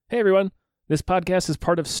Hey everyone, this podcast is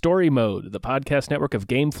part of Story Mode, the podcast network of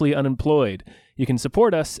Gamefully Unemployed. You can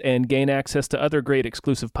support us and gain access to other great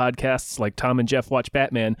exclusive podcasts like Tom and Jeff Watch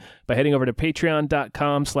Batman by heading over to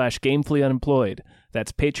patreon.com/gamefullyunemployed.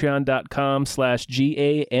 That's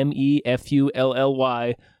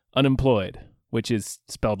patreon.com/GAMEFULLY unemployed, which is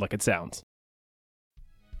spelled like it sounds.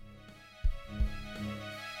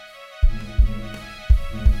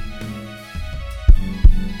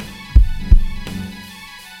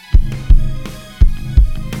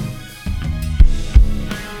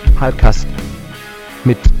 Halbkast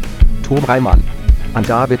mit Tom Reimann und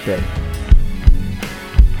David Bell.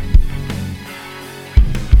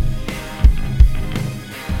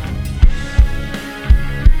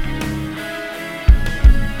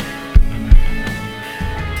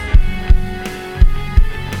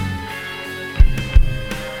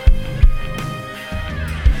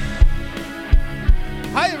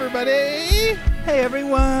 Hi, everybody. Hey,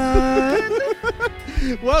 everyone.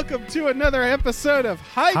 Welcome to another episode of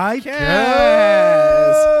Hypecast.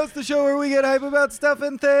 Hypecast, the show where we get hype about stuff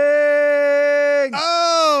and things.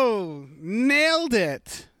 Oh, nailed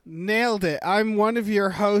it. Nailed it. I'm one of your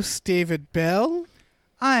hosts, David Bell.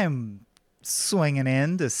 I'm swinging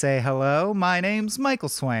in to say hello. My name's Michael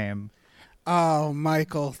Swaim. Oh,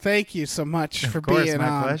 Michael, thank you so much for Of course, being my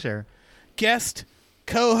on. pleasure. Guest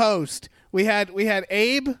co-host. We had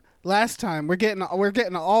Abe last time. We're getting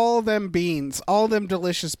all them beans, all them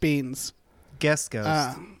delicious beans. Guest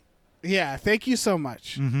ghost. Yeah, thank you so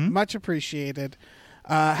much. Mm-hmm. Much appreciated.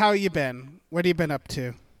 How you been? What have you been up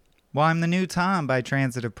to? Well, I'm the new Tom by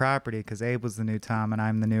transitive property because Abe was the new Tom and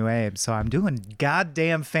I'm the new Abe. So I'm doing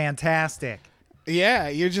goddamn fantastic. Yeah,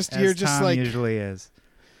 you're just Tom like usually is.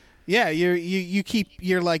 yeah.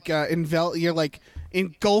 You're like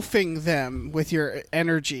engulfing them with your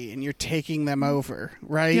energy and you're taking them over,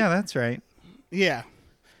 right? Yeah, that's right. Yeah.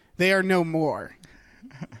 They are no more.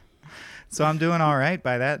 So I'm doing all right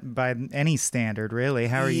by any standard, really.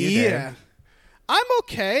 How are you, Dave? I'm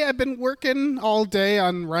okay. I've been working all day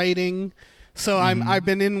on writing. So I've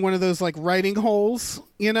been in one of those like writing holes,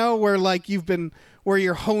 you know, where like where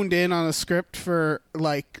you're honed in on a script for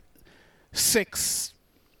like 6+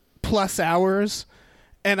 hours.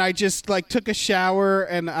 And I just like took a shower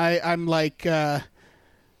and I'm like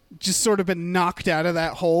just sort of been knocked out of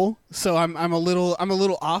that hole. So I'm a little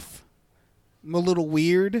off. I'm a little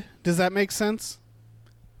weird. Does that make sense?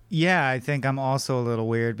 Yeah, I think I'm also a little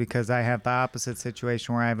weird because I have the opposite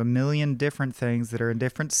situation where I have a million different things that are in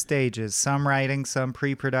different stages. Some writing, some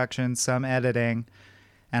pre-production, some editing.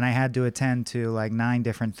 And I had to attend to like 9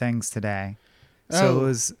 different things today. So it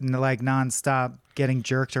was like nonstop getting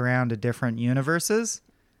jerked around to different universes.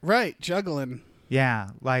 Right, juggling. Yeah,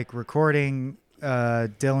 like recording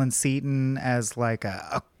Dylan Seaton as like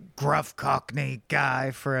a gruff Cockney guy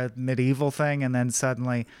for a medieval thing, and then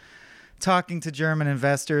suddenly talking to German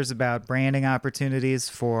investors about branding opportunities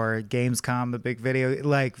for Gamescom, the big video,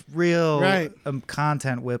 like real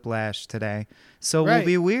content whiplash today. So we'll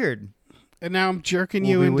be weird. And now I'm jerking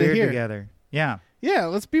We'll you be into weird here. together. Yeah. Yeah,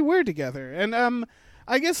 let's be weird together. And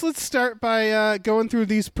I guess let's start by going through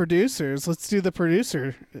these producers. Let's do the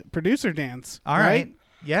producer dance. All right.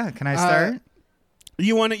 Yeah, can I start?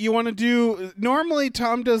 You want to do normally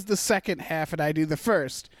Tom does the second half and I do the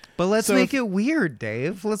first. But let's make it weird,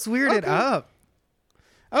 Dave. Let's weird it up.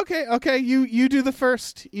 Okay, you do the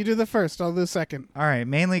first. You do the first. I'll do the second. All right,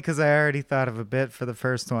 mainly because I already thought of a bit for the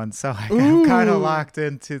first one, so I'm kind of locked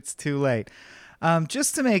into it's too late.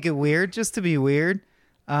 Just to make it weird, just to be weird,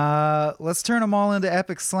 let's turn them all into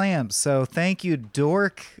epic slams. So thank you,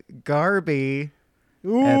 Dork Garby.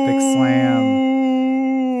 Ooh. Epic slam.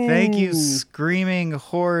 Thank you, Screaming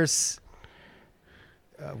Horse.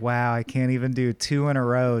 Wow, I can't even do 2 in a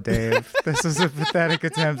row, Dave. This was a pathetic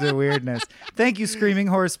attempt at weirdness. Thank you, Screaming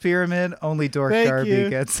Horse Pyramid. Only Dork Garby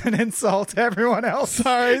gets an insult. Everyone else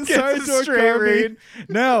Sorry, gets a Dork straight Garby. read.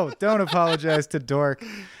 No, don't apologize to Dork.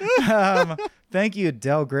 Thank you,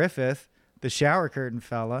 Del Griffith, the shower curtain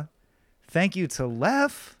fella. Thank you to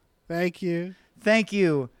Lef. Thank you. Thank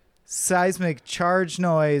you, Seismic Charge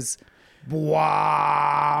Noise.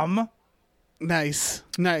 Bwam. Nice.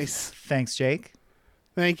 Thanks, Jake.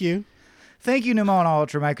 Thank you. Thank you, Pneumona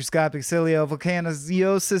Ultra Microscopic Cilio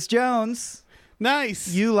Volcaniziosis Jones. Nice.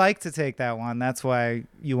 You like to take that one. That's why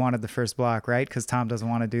you wanted the first block, right? Because Tom doesn't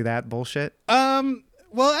want to do that bullshit.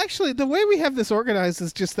 Well, actually, the way we have this organized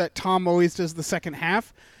is just that Tom always does the second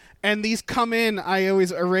half, and these come in. I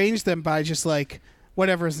always arrange them by just like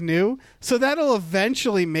whatever's new, so that'll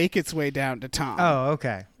eventually make its way down to Tom. Oh,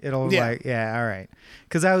 okay. It'll all right.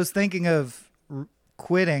 Because I was thinking of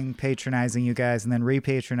quitting patronizing you guys and then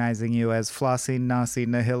repatronizing you as Flossie Nossie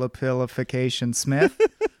Nihilipilification Smith.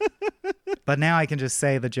 But now I can just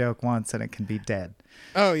say the joke once and it can be dead.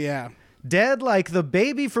 Oh, yeah. Dead like the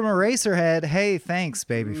baby from Eraserhead. Hey, thanks,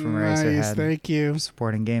 baby from Eraserhead. Nice, thank you. For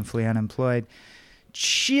supporting Gamefully Unemployed.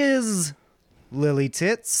 Chiz, Lily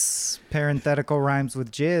Tits. Parenthetical rhymes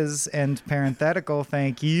with jizz. And parenthetical,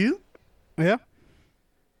 thank you. Yeah.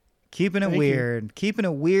 Keeping it Thank weird. you. Keeping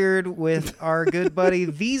it weird with our good buddy,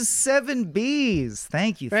 These 7 Bs.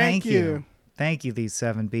 Thank you. Thank you. Thank you, These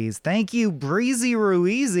 7 Bs. Thank you, Breezy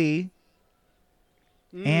Ruizy.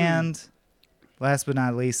 And last but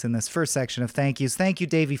not least, in this first section of thank yous, thank you,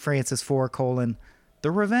 Davy Francis, for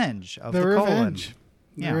the revenge of the Revenge. colon.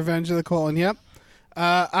 The Yeah. Revenge of the Colon, yep.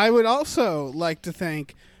 I would also like to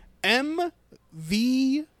thank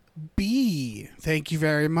MVB. Thank you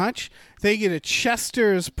very much. Thank you to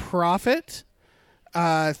Chester's Prophet.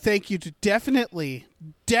 Thank you to definitely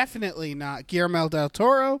not Guillermo del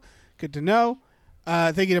Toro. Good to know.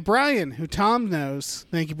 Thank you to Brian, who Tom knows.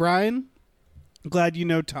 Thank you, Brian. Glad you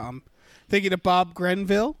know Tom. Thank you to Bob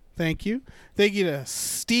Grenville. Thank you. Thank you to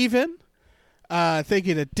Steven. Thank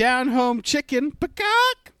you to Down Home Chicken.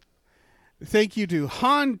 Peacock. Thank you to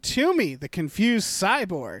Han Toomey, the confused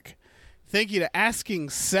cyborg. Thank you to Asking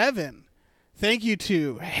Seven. Thank you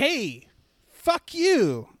to Hey, fuck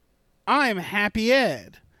you. I'm Happy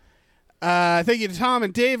Ed. Thank you to Tom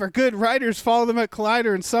and Dave, our good writers. Follow them at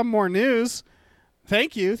Collider and some more news.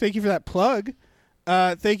 Thank you. Thank you for that plug.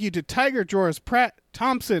 Thank you to Tiger Drawers, Pratt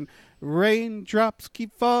Thompson. Raindrops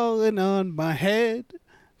keep falling on my head.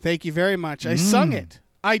 Thank you very much. I sung it.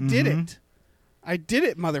 I did it. I did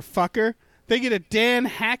it, motherfucker. Thank you to Dan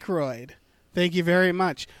Hackroyd. Thank you very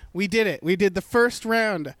much. We did it. We did the first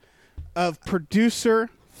round of producer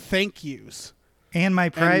thank yous. And my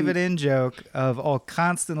private in-joke of all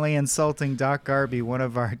constantly insulting Doc Garby, one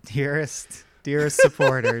of our dearest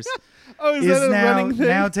supporters. Oh, is that a running thing?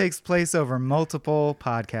 Now takes place over multiple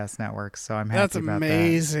podcast networks, so I'm happy That's about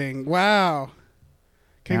amazing. Wow.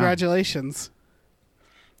 Congratulations.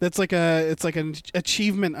 That's like an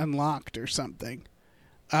achievement unlocked or something.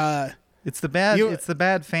 It's the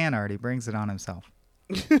bad fan art. He brings it on himself.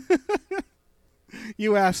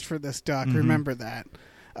 You asked for this, Doc. Remember that.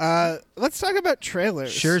 Let's talk about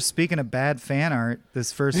trailers. Sure, speaking of bad fan art,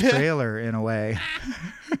 this first trailer in a way.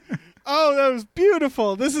 Oh, that was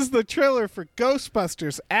beautiful. This is the trailer for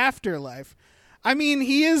Ghostbusters Afterlife. I mean,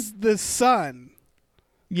 he is the son.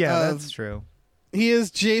 Yeah, that's true. He is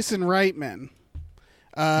Jason Reitman,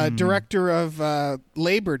 director of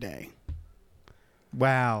Labor Day.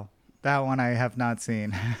 Wow. That one I have not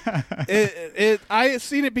seen. I have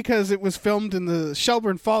seen it because it was filmed in the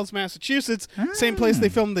Shelburne Falls, Massachusetts, same place they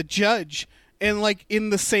filmed The Judge, and like in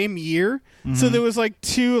the same year. So there was like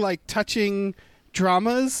two like touching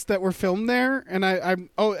dramas that were filmed there, and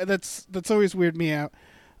that's always weirded me out.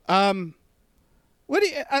 All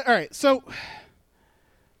right, so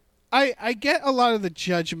I get a lot of the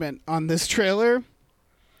judgment on this trailer.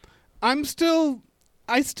 I still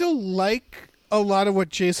like a lot of what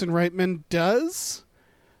Jason Reitman does,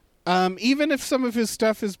 even if some of his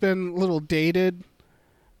stuff has been a little dated.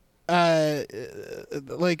 Like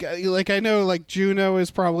I know like Juno is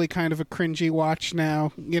probably kind of a cringy watch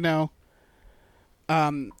now, you know.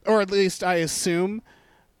 Or at least I assume.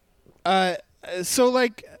 So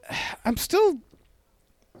like, I'm still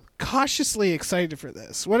cautiously excited for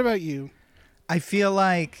this. What about you? I feel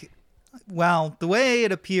like, well, the way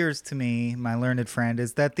it appears to me, my learned friend,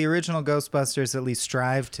 is that the original Ghostbusters at least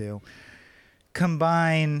strive to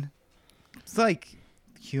combine, it's like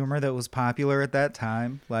humor that was popular at that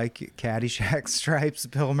time, like Caddyshack, Stripes,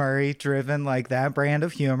 Bill Murray driven, like that brand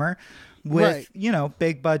of humor with,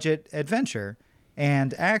 big budget adventure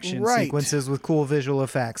and action sequences with cool visual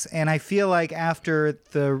effects. And I feel like after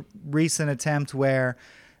the recent attempt where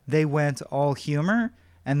they went all humor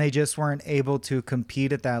and they just weren't able to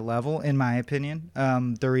compete at that level, in my opinion,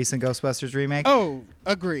 the recent Ghostbusters remake. Oh,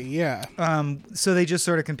 agree, yeah. So they just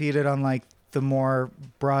sort of competed on like the more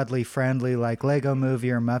broadly friendly, like Lego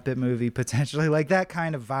Movie or Muppet Movie, potentially, like that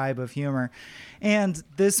kind of vibe of humor. And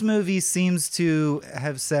this movie seems to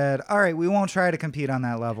have said, all right, we won't try to compete on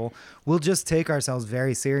that level. We'll just take ourselves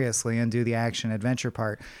very seriously and do the action adventure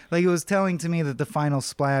part. Like, it was telling to me that the final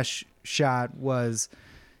splash shot was,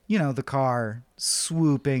 the car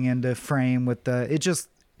swooping into frame with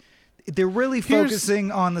they're really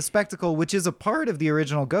focusing on the spectacle, which is a part of the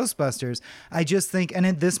original Ghostbusters. I just think,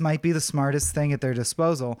 and this might be the smartest thing at their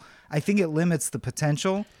disposal, I think it limits the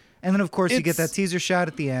potential. And then, of course, you get that teaser shot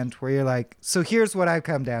at the end where you're like, so here's what I've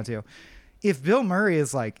come down to. if Bill Murray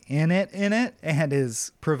is like in it and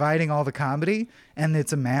is providing all the comedy, and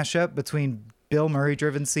it's a mashup between Bill Murray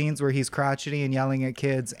driven scenes where he's crotchety and yelling at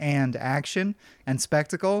kids and action and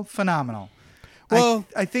spectacle, phenomenal. Well,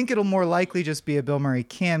 I think it'll more likely just be a Bill Murray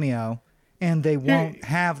cameo, and they won't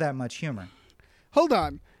have that much humor. hold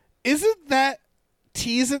on. Isn't that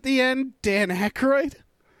tease at the end Dan Aykroyd?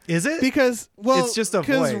 Is it? Because, well, it's just a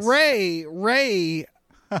because voice. Ray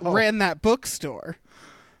ran that bookstore.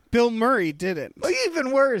 Bill Murray didn't. Well,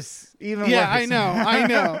 even worse. Even worse. Yeah, I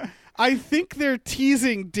know. I think they're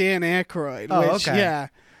teasing Dan Aykroyd, which, okay. yeah,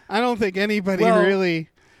 I don't think anybody really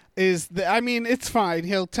is. I mean, it's fine.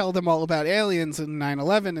 He'll tell them all about aliens and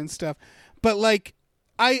 9/11 and stuff. But, like,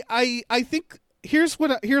 I think here's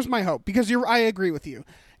my hope, because I agree with you.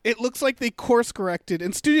 It looks like they course corrected,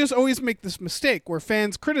 and studios always make this mistake where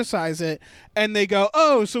fans criticize it and they go,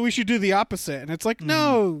 "Oh, so we should do the opposite." And it's like,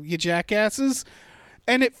 "No, you jackasses."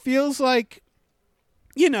 And it feels like,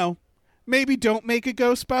 maybe don't make a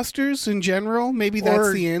Ghostbusters in general. Maybe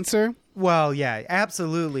that's the answer. Well, yeah,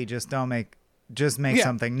 absolutely. Just make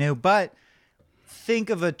something new. But think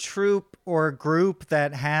of a troupe or a group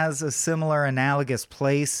that has a similar analogous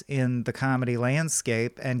place in the comedy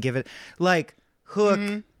landscape and give it, like, hook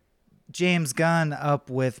James Gunn up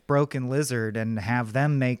with Broken Lizard and have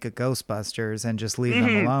them make a Ghostbusters and just leave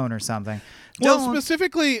them alone or something.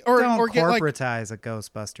 Specifically, or get like corporatize a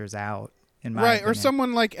Ghostbusters out, in my right, opinion. or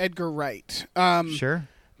someone like Edgar Wright. Sure.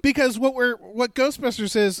 Because what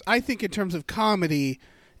Ghostbusters is, I think, in terms of comedy,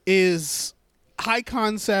 is high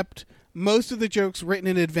concept. Most of the jokes written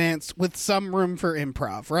in advance with some room for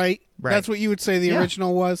improv. Right. That's what you would say the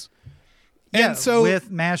original was. Yeah, and so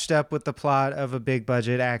mashed up with the plot of a big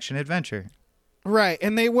budget action adventure. Right,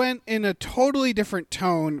 and they went in a totally different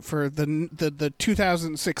tone for the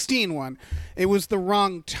 2016 one. It was the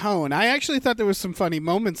wrong tone. I actually thought there was some funny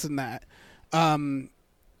moments in that.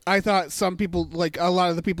 I thought some people, like a lot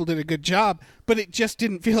of the people, did a good job, but it just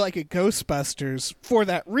didn't feel like a Ghostbusters for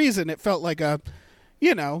that reason. It felt like a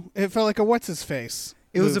what's his face.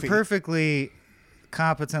 It was a perfectly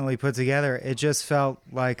competently put together. It just felt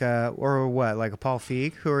like a Paul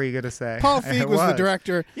Feig. Who are you going to say? Paul Feig was the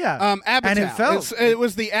director. Yeah, Apatow. And it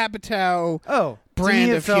was the Apatow. to brand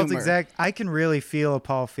me, it of felt humor. I can really feel a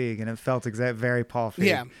Paul Feig, and it felt very Paul Feig.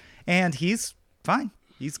 Yeah, and he's fine.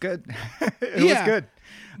 He's good. It was good.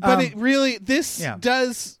 But it really,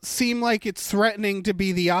 does seem like it's threatening to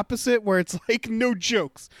be the opposite, where it's like, no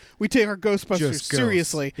jokes. We take our Ghostbusters Just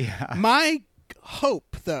seriously. Yeah. My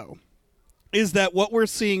hope, though, is that what we're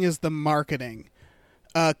seeing is the marketing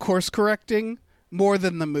course correcting more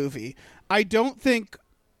than the movie. I don't think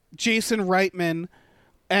Jason Reitman,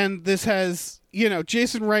 and this has,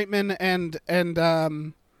 Jason Reitman and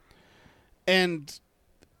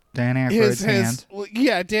Dan Aykroyd's hand.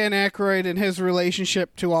 Dan Aykroyd and his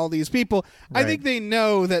relationship to all these people. Right. I think they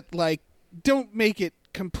know that, like, don't make it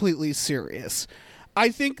completely serious. I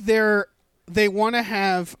think they want to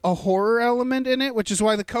have a horror element in it, which is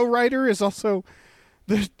why the co-writer is also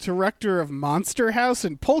the director of Monster House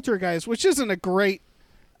and Poltergeist, which isn't a great,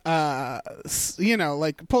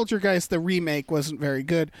 like Poltergeist, the remake wasn't very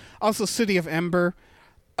good. Also City of Ember.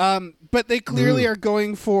 But they clearly are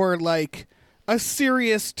going for, like, a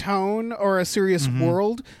serious tone or a serious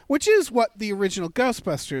world, which is what the original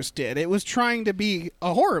Ghostbusters did. It was trying to be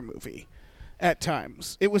a horror movie at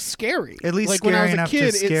times. It was scary. At least like scary when I was enough a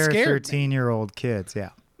kid, to scare it scared 13-year-old kids.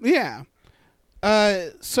 Yeah. Yeah.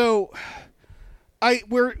 So I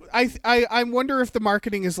wonder if the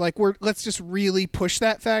marketing is like, let's just really push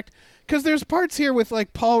that fact, because there's parts here with,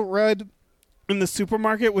 like, Paul Rudd in the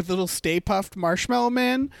supermarket with little Stay Puft Marshmallow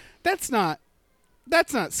Man. That's not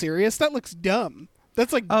serious. That looks dumb.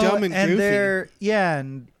 That's like dumb and goofy.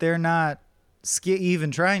 They're not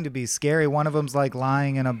even trying to be scary. One of them's like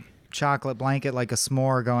lying in a chocolate blanket like a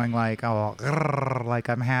s'more, going like, "Oh, grrr, like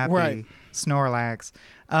I'm happy," right. Snorlax.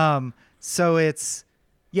 So it's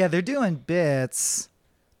they're doing bits.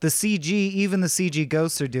 The CG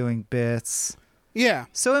ghosts are doing bits. Yeah.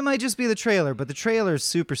 So it might just be the trailer, but the trailer is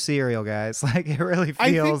super serial, guys. Like, it really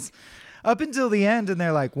feels up until the end, and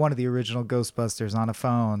they're like, one of the original Ghostbusters on a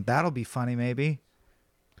phone. That'll be funny, maybe.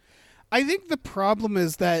 I think the problem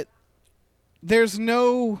is that there's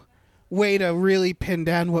no way to really pin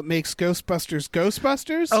down what makes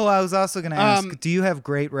Ghostbusters. Oh, I was also going to ask, do you have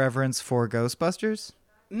great reverence for Ghostbusters?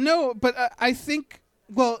 No, but I think,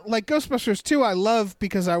 like Ghostbusters 2, I love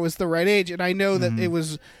because I was the right age, and I know that it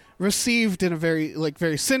was received in a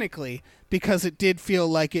very cynically, because it did feel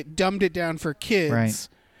like it dumbed it down for kids. Right.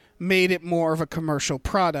 Made it more of a commercial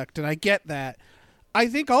product, and I get that. I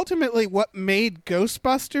think ultimately what made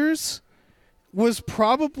Ghostbusters was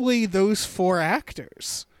probably those 4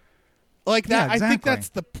 actors. Like that, Yeah, exactly. I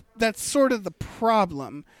think that's sort of the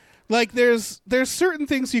problem. Like there's certain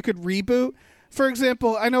things you could reboot. For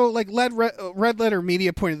example, I know like Red Letter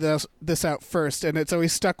Media pointed this out first, and it's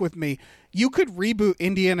always stuck with me. You could reboot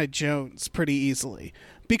Indiana Jones pretty easily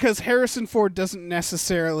because Harrison Ford doesn't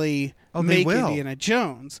necessarily make Indiana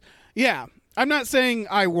Jones. Yeah, I'm not saying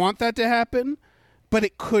I want that to happen, but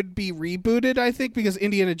it could be rebooted, I think, because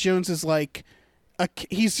Indiana Jones is like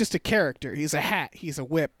he's just a character. He's a hat. He's a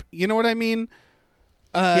whip. You know what I mean?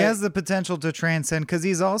 He has the potential to transcend because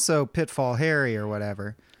he's also Pitfall Harry or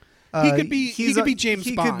whatever. He could be James Bond.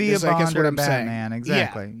 He could be a I guess Bond what or a I'm saying. Batman.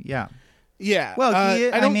 Exactly. Yeah. Yeah.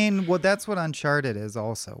 Well, that's what Uncharted is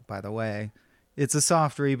also, by the way. It's a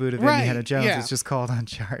soft reboot of Indiana Jones. Yeah. It's just called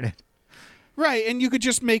Uncharted. Right, and you could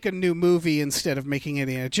just make a new movie instead of making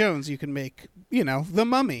Indiana Jones. You can make, The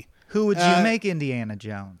Mummy. Who would you make Indiana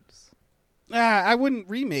Jones? I wouldn't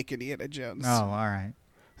remake Indiana Jones. Oh, all right.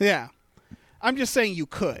 Yeah. I'm just saying you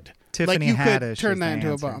could. Tiffany you Haddish could turn is that the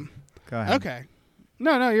into answer. a bomb. Go ahead. Okay.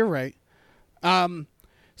 No, you're right.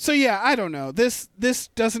 So yeah, I don't know. This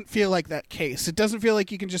doesn't feel like that case. It doesn't feel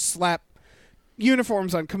like you can just slap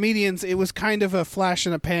uniforms on comedians. It was kind of a flash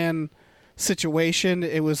in a pan situation.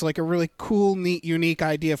 It was like a really cool, neat, unique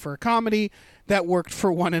idea for a comedy that worked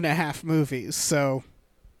for 1.5 movies. So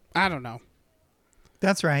I don't know.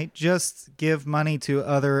 That's right. Just give money to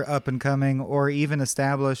other up-and-coming or even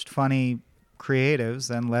established funny creatives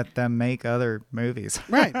and let them make other movies.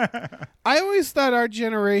 Right. I always thought our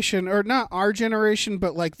generation, or not our generation,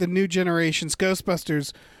 but like the new generation's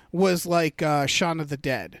Ghostbusters was like Shaun of the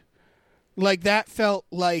Dead. Like that felt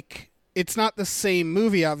like it's not the same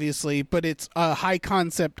movie, obviously, but it's a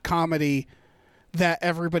high-concept comedy that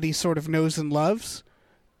everybody sort of knows and loves,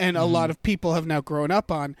 and a lot of people have now grown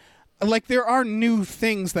up on. Like, there are new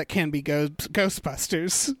things that can be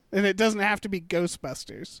Ghostbusters, and it doesn't have to be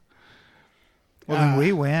Ghostbusters. Well, then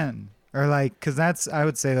we win. Or like, because I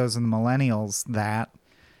would say those are the millennials, that.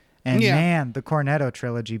 And man, the Cornetto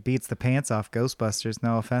trilogy beats the pants off Ghostbusters.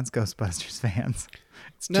 No offense, Ghostbusters fans.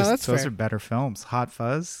 Those fair. are better films. Hot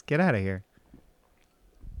Fuzz, get out of here.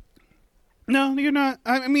 No, you're not.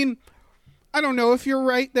 I mean, I don't know if you're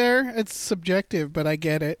right there. It's subjective, but I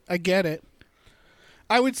get it.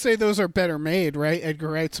 I would say those are better made, right? Edgar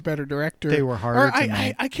Wright's a better director. They were harder to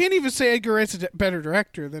make. I can't even say Edgar Wright's a better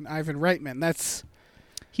director than Ivan Reitman.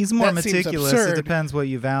 He's more that seems meticulous. absurd. It depends what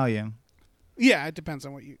you value. Yeah, it depends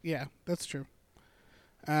on what you... Yeah, that's true.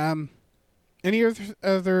 Any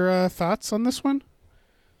other thoughts on this one?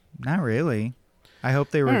 Not really. I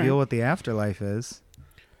hope they reveal what the afterlife is.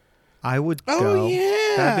 I would go. Oh,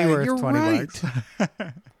 yeah. That'd be worth you're $20.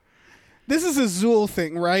 Right. This is a Zool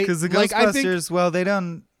thing, right? Because the Ghostbusters, they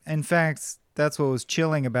don't... In fact, that's what was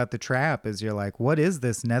chilling about The Trap, is you're like, what is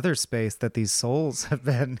this nether space that these souls have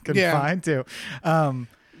been confined to?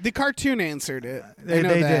 The cartoon answered it. They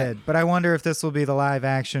did. But I wonder if this will be the live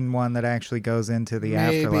action one that actually goes into the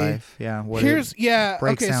afterlife. Yeah.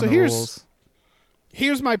 Breaks down the rules.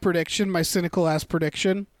 Here's my prediction, my cynical ass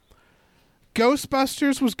prediction.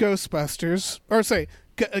 Ghostbusters was Ghostbusters.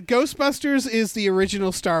 Ghostbusters is the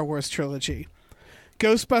original Star Wars trilogy.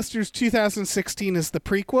 Ghostbusters 2016 is the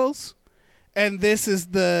prequels. And this is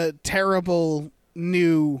the terrible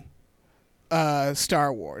new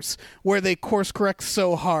Star Wars, where they course correct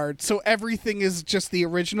so hard. So everything is just the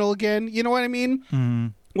original again. You know what I mean? Mm-hmm.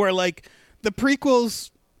 Where like the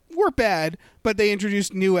prequels were bad, but they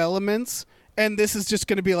introduced new elements. And this is just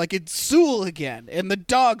going to be like, it's Zool again, and the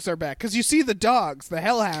dogs are back. Because you see the dogs, the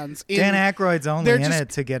hellhounds. Dan Aykroyd's only in it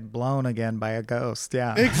to get blown again by a ghost,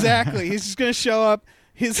 yeah. Exactly. He's just going to show up.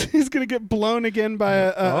 He's going to get blown again by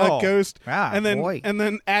a ghost. and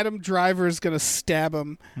then Adam Driver's going to stab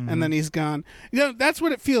him, and then he's gone. That's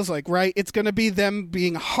what it feels like, right? It's going to be them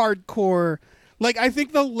being hardcore. Like, I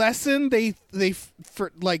think the lesson they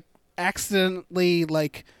accidentally,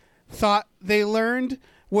 thought they learned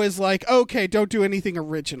was like, okay, don't do anything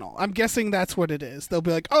original. I'm guessing that's what it is. They'll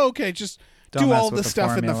be like, oh, okay, just do all the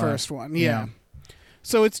stuff in the first one. Yeah.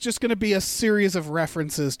 So it's just going to be a series of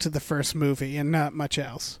references to the first movie and not much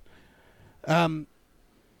else.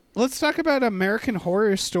 Let's talk about American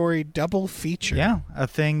Horror Story double feature. Yeah, a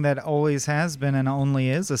thing that always has been and only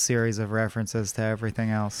is a series of references to everything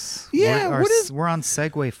else. Yeah, we're on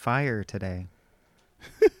Segway Fire today.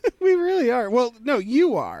 We really are. Well, no,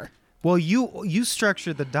 you are. Well, you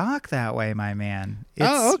structured the doc that way, my man.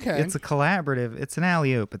 Okay. It's a collaborative. It's an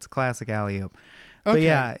alley-oop. It's a classic alley-oop. Okay. But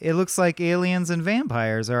yeah, it looks like aliens and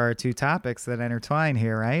vampires are our two topics that intertwine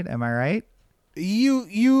here, right? Am I right?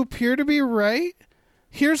 You appear to be right.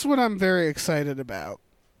 Here's what I'm very excited about.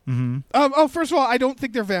 First of all, I don't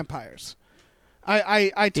think they're vampires.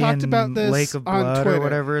 I talked In about this Lake of on Blood Twitter. or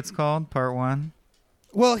whatever it's called, part 1.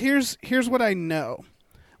 Well, here's what I know.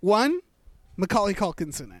 1, Macaulay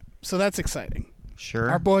Culkin's in it, so that's exciting. Sure.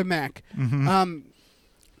 Our boy Mac.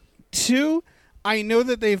 2, I know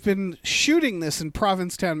that they've been shooting this in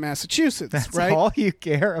Provincetown, Massachusetts. That's right? all you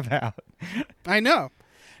care about. I know.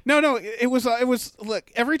 No. It was.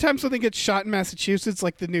 Look, every time something gets shot in Massachusetts,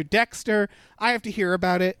 like the new Dexter, I have to hear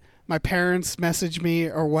about it. My parents message me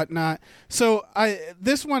or whatnot. So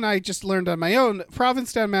this one I just learned on my own.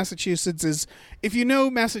 Provincetown, Massachusetts is, if you know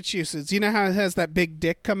Massachusetts, you know how it has that big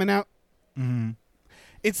dick coming out? Mm-hmm.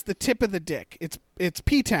 It's the tip of the dick. It's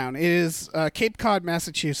P-Town. It is Cape Cod,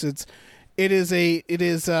 Massachusetts.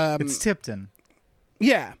 It's Tipton.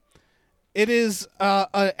 Yeah. It is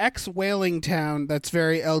an ex-whaling town that's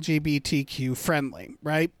very LGBTQ friendly,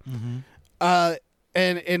 right? Mm-hmm.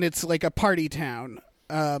 And it's like a party town.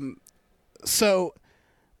 So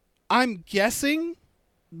I'm guessing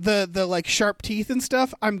the like sharp teeth and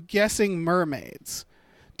stuff, I'm guessing mermaids.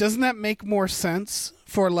 Doesn't that make more sense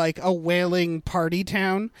for like a whaling party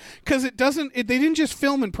town? Because they didn't just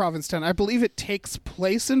film in Provincetown. I believe it takes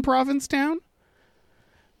place in Provincetown,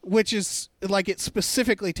 which is like it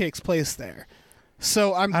specifically takes place there.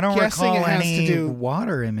 So I'm I don't guessing recall it has any to do.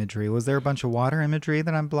 water imagery. Was there a bunch of water imagery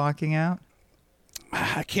that I'm blocking out?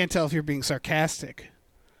 I can't tell if you're being sarcastic.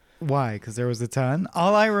 Why? Because there was a ton.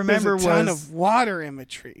 All I remember There's a ton was of water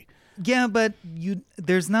imagery. yeah, but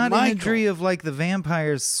there's not Michael. imagery of like the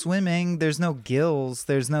vampires swimming. There's no gills.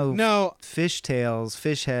 There's no fish tails,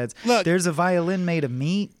 fish heads. Look. There's a violin made of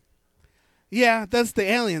meat. Yeah, that's the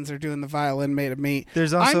aliens are doing the violin made of meat.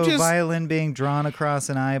 There's also a violin being drawn across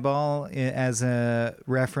an eyeball as a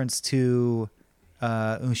reference to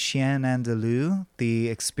Un Chien Andalou, the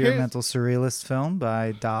experimental surrealist film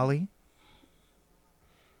by Dali.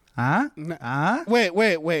 Huh? Wait.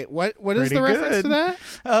 What is Pretty the reference good. to that?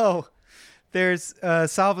 Oh, there's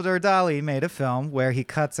Salvador Dali made a film where he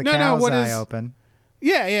cuts a No, cow's what eye is- open.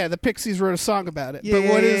 Yeah. The Pixies wrote a song about it. Yeah, but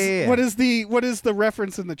what is yeah. what is the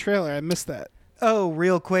reference in the trailer? I missed that. Oh,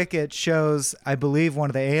 real quick, it shows, I believe, one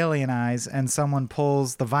of the alien eyes, and someone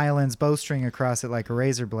pulls the violin's bowstring across it like a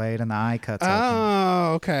razor blade, and the eye cuts open.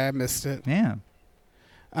 Oh, okay, I missed it. Yeah.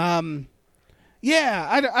 Yeah,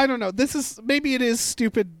 I don't know. Maybe it is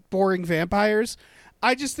stupid, boring vampires.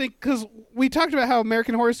 I just think because we talked about how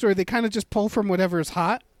American Horror Story, they kind of just pull from whatever is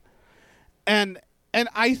hot, and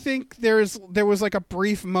I think there was like a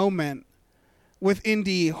brief moment with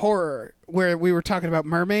indie horror where we were talking about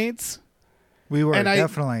mermaids. We were And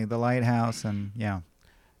definitely The Lighthouse, and yeah.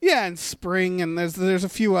 Yeah, and Spring, and there's a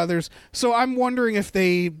few others. So I'm wondering if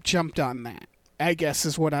they jumped on that, I guess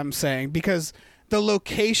is what I'm saying, because the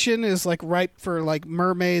location is like ripe for like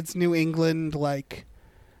mermaids, New England, like,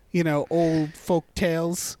 you know, old folk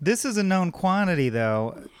tales. This is a known quantity,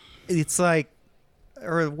 though. It's like,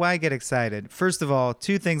 or why get excited? First of all,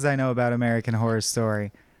 2 things I know about American Horror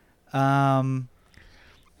Story. There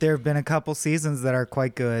have been a couple seasons that are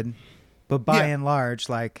quite good, but by and large,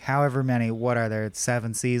 like however many, what are there? It's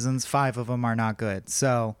 7 seasons. 5 of them are not good.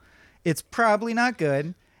 So it's probably not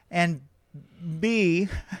good. And B,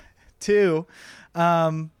 2,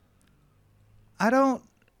 I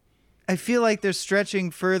feel like they're stretching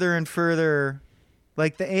further and further.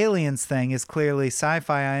 Like the aliens thing is clearly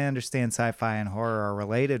sci-fi. I understand sci-fi and horror are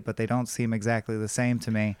related, but they don't seem exactly the same to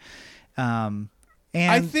me. And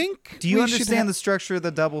I think do you we should understand the structure of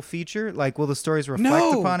the double feature? Like, will the stories reflect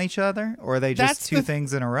No. upon each other, or are they just That's 2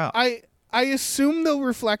 things in a row? I assume they'll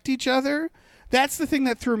reflect each other. That's the thing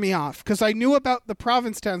that threw me off, because I knew about the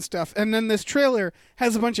Provincetown stuff, and then this trailer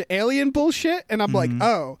has a bunch of alien bullshit, and I'm like,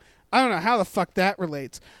 oh, I don't know how the fuck that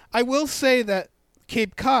relates. I will say that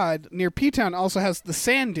Cape Cod, near P-Town, also has the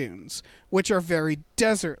sand dunes, which are very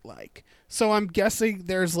desert-like. So I'm guessing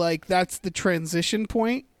there's like, that's the transition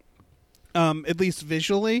point, at least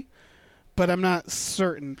visually, but I'm not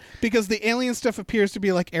certain. Because the alien stuff appears to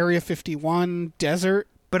be like Area 51, desert.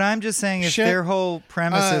 But I'm just saying, if Shit. their whole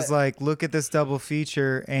premise is like, look at this double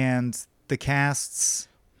feature and the casts,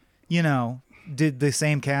 you know, did the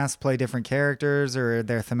same cast play different characters or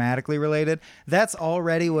they're thematically related? That's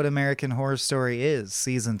already what American Horror Story is,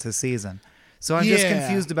 season to season. So I'm just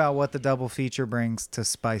confused about what the double feature brings to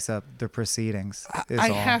spice up the proceedings.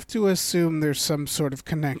 I have to assume there's some sort of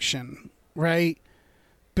connection, right?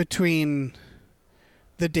 Between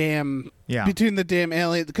the damn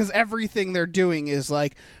alien, because everything they're doing is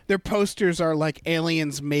like, their posters are like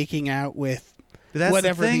aliens making out with But that's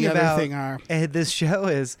whatever the thing other about thing are. This show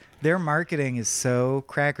is their marketing is so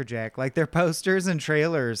crackerjack. Like their posters and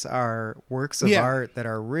trailers are works of art that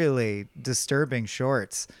are really disturbing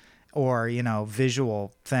shorts or,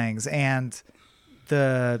 visual things. And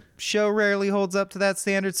the show rarely holds up to that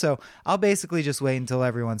standard. So I'll basically just wait until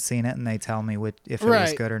everyone's seen it and they tell me if it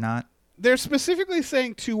was good or not. They're specifically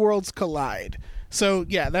saying two worlds collide. So,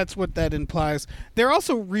 yeah, that's what that implies. They're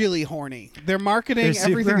also really horny. Their marketing,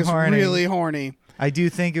 everything is really horny. I do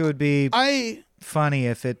think it would be funny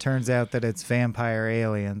if it turns out that it's vampire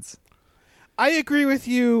aliens. I agree with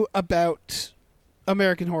you about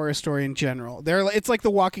American Horror Story in general. It's like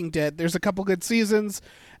The Walking Dead. There's a couple good seasons,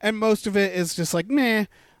 and most of it is just like, meh.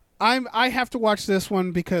 I have to watch this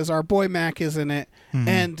one because our boy Mac is in it,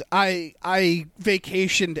 and I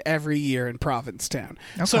vacationed every year in Provincetown,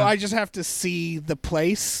 so I just have to see the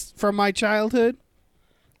place from my childhood.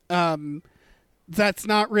 That's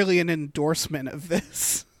not really an endorsement of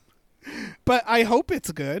this, but I hope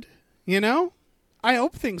it's good. I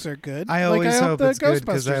hope things are good. I always hope it's good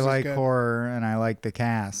because I like horror and I like the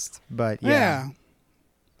cast. But yeah.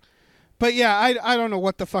 But yeah, I don't know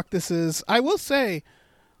what the fuck this is. I will say,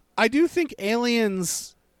 I do think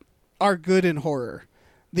aliens are good in horror.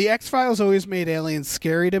 The X-Files always made aliens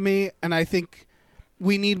scary to me, and I think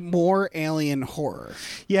we need more alien horror.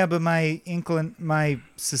 Yeah, but my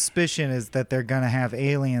suspicion is that they're going to have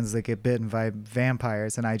aliens that get bitten by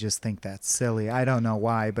vampires, and I just think that's silly. I don't know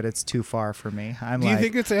why, but it's too far for me. Do you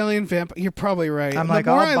think it's alien vampire? You're probably right. I'm like,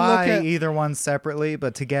 I'll buy either one separately,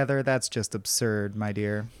 but together, that's just absurd, my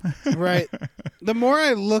dear. Right. The more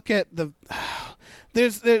I look at the...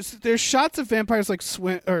 There's shots of vampires like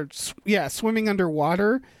swimming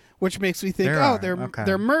underwater, which makes me think, they're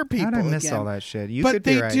mer people. How did I miss again. all that shit? But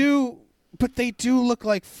they do look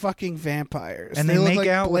like fucking vampires, and they look make like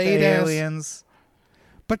out with aliens.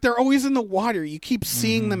 But they're always in the water. You keep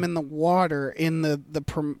seeing them in the water in the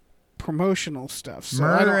promotional stuff. So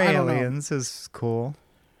Murder I don't aliens is cool.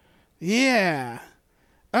 Yeah.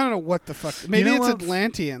 I don't know what the fuck. Maybe it's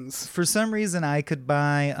Atlanteans. For some reason, I could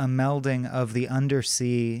buy a melding of the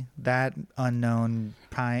undersea, that unknown,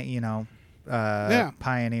 pioneer,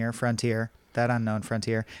 frontier, that unknown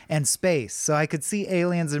frontier, and space. So I could see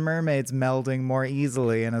aliens and mermaids melding more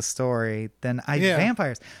easily in a story than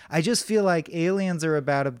vampires. I just feel like aliens are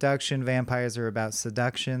about abduction, vampires are about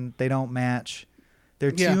seduction. They don't match.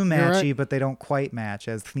 They're too matchy, but they don't quite match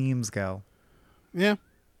as themes go. Yeah.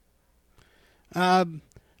 I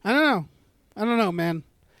don't know, man.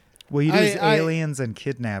 Well, you do aliens and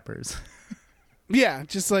kidnappers. Yeah,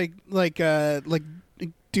 just like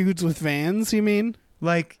dudes with vans, you mean?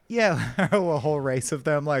 Like, yeah, a whole race of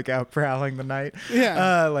them, like, out prowling the night.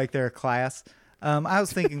 Yeah. Like they're a class. I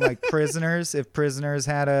was thinking, like, Prisoners. If Prisoners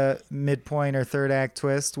had a midpoint or third act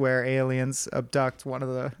twist where aliens abduct one of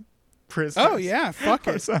the prisoners. Oh, yeah, fuck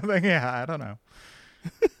or it. something. Yeah, I don't know.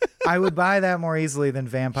 I would buy that more easily than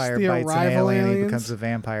vampire bites an alien and he becomes a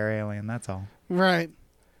vampire alien. That's all. Right.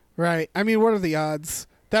 I mean, what are the odds?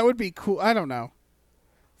 That would be cool. I don't know.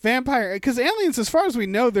 Vampire, because aliens, as far as we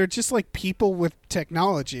know, they're just like people with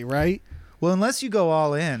technology, right? Well, unless you go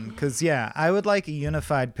all in, because, I would like a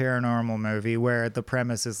unified paranormal movie where the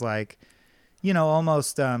premise is like,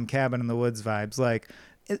 almost Cabin in the Woods vibes. Like,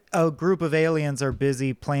 a group of aliens are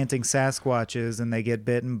busy planting Sasquatches and they get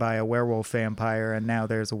bitten by a werewolf vampire, and now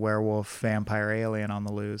there's a werewolf vampire alien on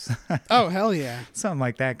the loose. Oh, hell yeah. Something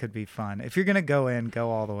like that could be fun. If you're going to go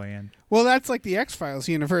all the way in. Well, that's like the X-Files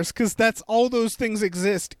universe, because that's all those things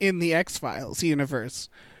exist in the X-Files universe.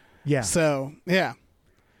 Yeah. So, yeah.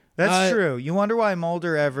 That's true. You wonder why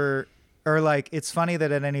Mulder it's funny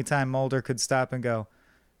that at any time Mulder could stop and go,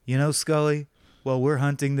 Scully, while we're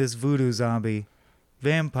hunting this voodoo zombie,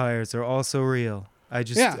 vampires are also real. I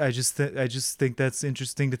just think that's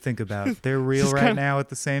interesting to think about. They're real right now at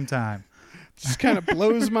the same time. Just kind of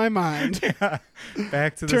blows my mind. Yeah.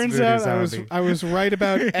 Back to this Turns voodoo out zombie. I was right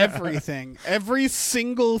about everything. Every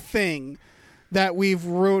single thing that we've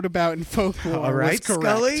wrote about in folklore. All right, was correct.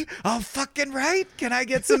 Scully. Oh, fucking right. Can I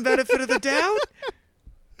get some benefit of the doubt?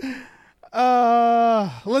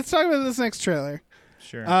 Let's talk about this next trailer.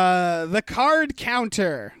 Sure. The Card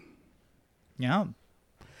Counter. Yeah.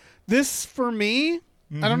 This, for me,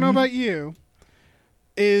 I don't know about you,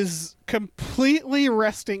 is completely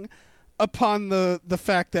resting upon the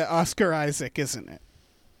fact that Oscar Isaac is in it.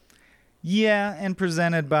 Yeah, and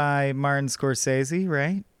presented by Martin Scorsese,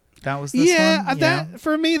 right? That was this one? That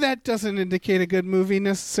for me, that doesn't indicate a good movie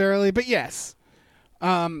necessarily, but yes.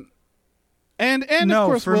 And And no, of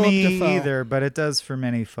course, for Willem me Dafoe. either, but it does for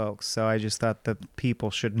many folks. So I just thought that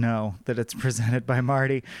people should know that it's presented by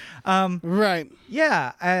Marty. Right.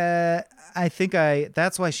 Yeah, I think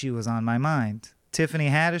that's why she was on my mind. Tiffany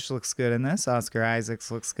Haddish looks good in this. Oscar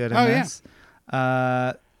Isaacs looks good in this.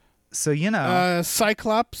 So,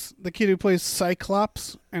 Cyclops, the kid who plays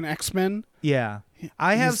Cyclops in X-Men. Yeah.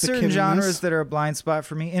 I have He's the certain kid in genres this. that are a blind spot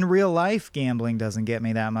for me. In real life, gambling doesn't get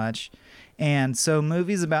me that much. And so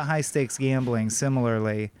movies about high-stakes gambling,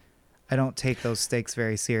 similarly, I don't take those stakes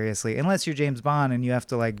very seriously. Unless you're James Bond and you have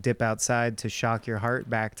to, like, dip outside to shock your heart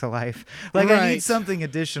back to life. Like, I need Right. something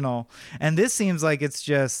additional. And this seems like it's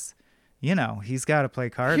just, he's got to play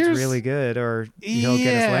cards Here's- really good or he'll get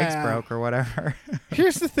his legs Yeah. broke or whatever.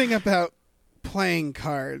 Here's the thing about playing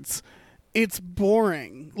cards. It's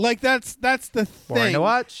boring. Like, that's the thing. Boring to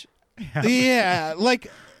watch. Yeah, like,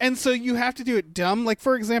 and so you have to do it dumb. Like,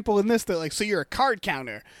 for example, in this, they're like, so you're a card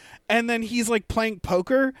counter, and then he's like playing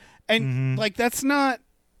poker, and like that's not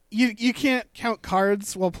you can't count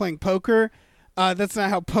cards while playing poker. That's not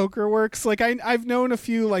how poker works. Like, I've known a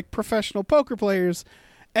few like professional poker players,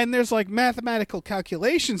 and there's like mathematical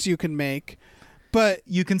calculations you can make, but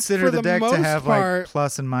You consider for the the deck to most have part- like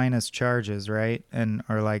plus and minus charges, right?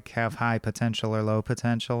 Or like have high potential or low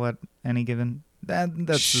potential at any given.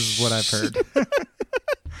 That's is what I've heard.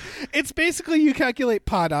 it's basically you calculate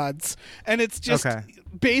pot odds, and it's just Okay.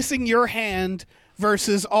 basing your hand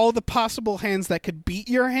versus all the possible hands that could beat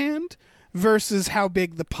your hand versus how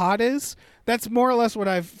big the pot is. That's more or less what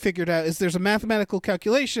I've figured out. Is there's a mathematical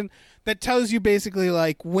calculation that tells you basically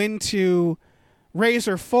like when to raise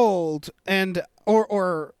or fold and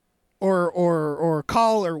or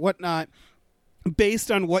call or whatnot based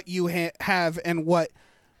on what you have and what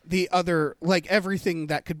the other, like everything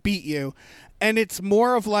that could beat you. And it's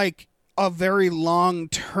more of like a very long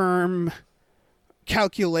term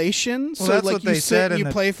calculation. Well, So that's like what you they sit said and you in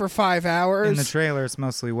the- play for 5 hours. In the trailer, it's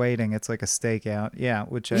mostly waiting. It's like a stakeout. Yeah,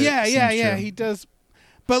 which yeah, seems true. he does.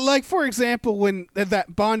 But like, for example, when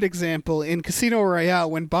that Bond example in Casino Royale,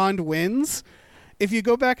 when Bond wins, if you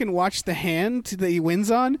go back and watch the hand that he wins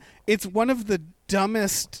on, it's one of the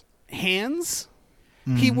dumbest hands.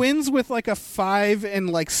 He wins with like a 5 and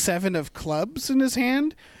like 7 of clubs in his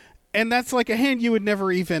hand, and that's like a hand you would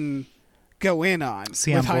never even go in on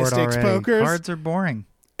See, with I'm high bored stakes already. pokers. Cards are boring.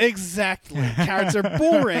 Exactly. Cards are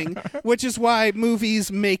boring, which is why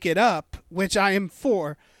movies make it up, which I am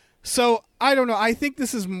for. So, I don't know. I think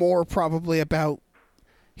this is more probably about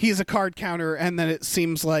he's a card counter, and then it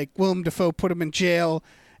seems like Willem Dafoe put him in jail,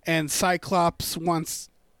 and Cyclops wants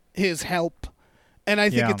his help. And I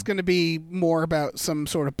think Yeah. it's going to be more about some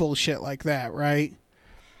sort of bullshit like that, right?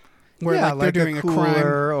 Where yeah, like they're doing a crime.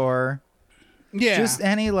 cooler or Yeah. just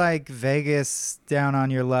any like Vegas down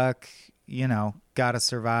on your luck, gotta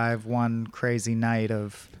survive one crazy night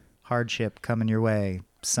of hardship coming your way,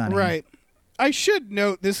 Sonny. Right. I should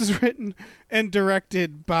note this is written and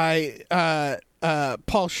directed by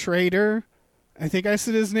Paul Schrader. I think I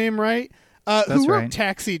said his name right. Who wrote right.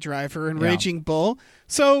 Taxi Driver and Yeah. Raging Bull.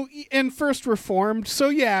 So, and First Reformed. So,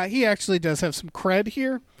 yeah, he actually does have some cred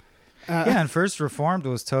here. Yeah, and First Reformed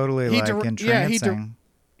was totally He like dir- entrancing. yeah,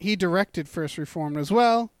 he directed First Reformed as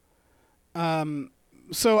well. And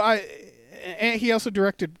he also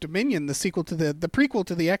directed Dominion, the sequel to the prequel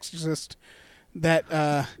to The Exorcist, that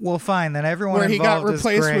Well, fine. Then everyone where he got involved is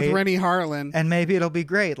replaced with great. Rennie Harlan. And maybe it'll be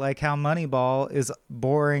great, like how Moneyball is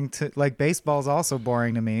boring to, like baseball's also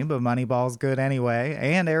boring to me, but Moneyball's good anyway.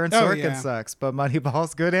 And Aaron Oh, Sorkin yeah. sucks, but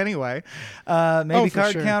Moneyball's good anyway. Maybe for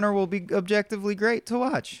Card sure. Counter will be objectively great to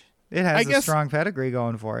watch. It I has a guess- strong pedigree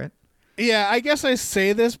going for it. Yeah, I guess I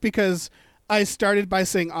say this because I started by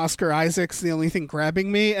saying Oscar Isaac's the only thing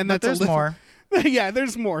grabbing me, and But that's there's a little, more. Yeah,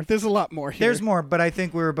 there's more. There's a lot more here. There's more, but I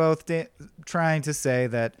think we were both trying to say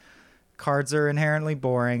that cards are inherently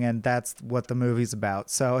boring, and that's what the movie's about.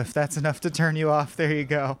 So if that's enough to turn you off, there you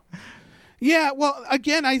go. Yeah, well,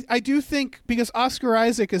 again, I do think because Oscar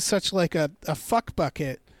Isaac is such like a fuck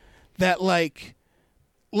bucket that like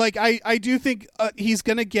I do think he's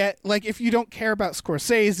gonna get, like, if you don't care about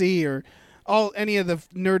Scorsese or any of the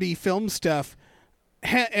nerdy film stuff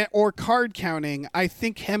or card counting, I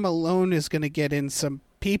think him alone is gonna get in some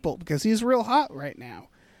people because he's real hot right now.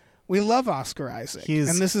 We love Oscar Isaac, and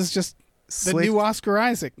this is just the new Oscar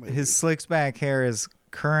Isaac movie. His slicked back hair is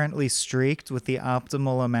currently streaked with the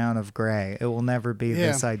optimal amount of gray. It will never be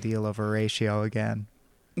this ideal of a ratio again.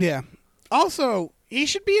 Yeah. Also, he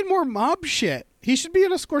should be in more mob shit. He should be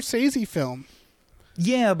in a Scorsese film.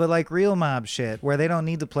 Yeah, but like real mob shit where they don't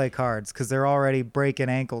need to play cards because they're already breaking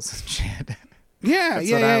ankles and shit. Yeah, That's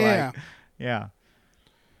yeah, what I yeah. like. Yeah.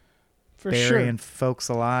 burying folks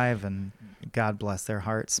alive, and God bless their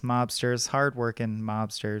hearts. Mobsters, hardworking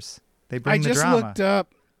mobsters. They bring the drama.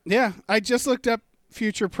 I just looked up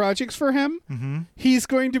future projects for him. Mm-hmm. He's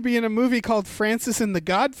going to be in a movie called Francis and the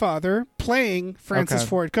Godfather, playing Francis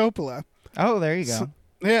Ford Coppola. Oh, there you go.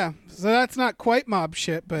 So that's not quite mob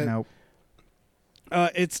shit, but Nope.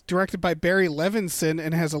 It's directed by Barry Levinson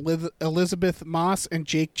and has Elizabeth Moss and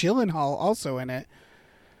Jake Gyllenhaal also in it.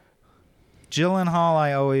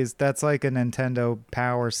 Gyllenhaal, that's like a Nintendo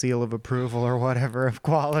Power seal of approval or whatever of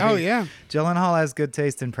quality. Oh, yeah. Gyllenhaal has good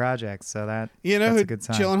taste in projects, so that's who a good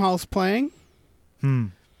sign. Gyllenhaal's playing?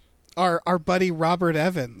 Our buddy Robert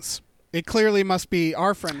Evans. It clearly must be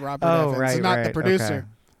our friend Robert Evans, not the producer.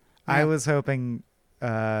 Okay. I was hoping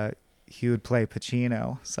he would play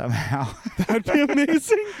Pacino somehow. That would be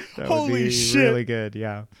amazing. Holy would be shit. Really good,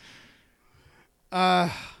 yeah.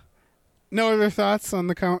 No other thoughts on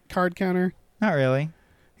the card counter? Not really.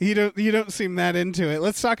 You don't seem that into it.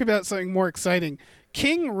 Let's talk about something more exciting.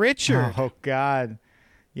 King Richard. Oh, God.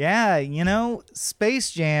 Yeah,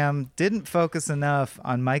 Space Jam didn't focus enough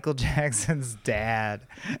on Michael Jackson's dad.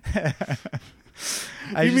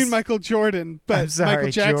 You mean Michael Jordan, but I'm sorry,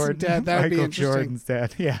 Michael Jackson's Jordan. dad, that would be Michael interesting. Jordan's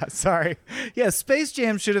dad. Yeah, sorry. Yeah, Space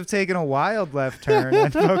Jam should have taken a wild left turn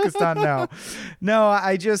and focused on No,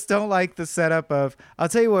 I just don't like the setup of, I'll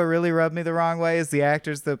tell you what really rubbed me the wrong way is the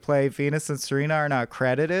actors that play Venus and Serena are not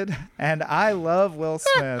credited. And I love Will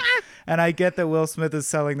Smith. And I get that Will Smith is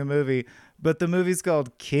selling the movie, but the movie's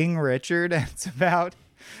called King Richard, and it's about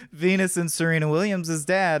Venus and Serena Williams'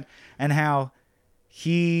 dad and how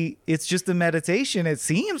it's just a meditation, it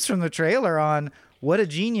seems from the trailer, on what a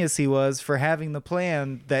genius he was for having the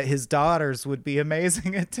plan that his daughters would be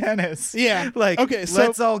amazing at tennis. Yeah.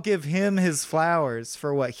 Let's all give him his flowers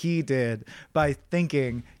for what he did by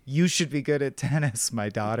thinking you should be good at tennis, my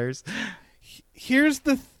daughters. Here's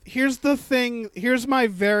the thing. Here's my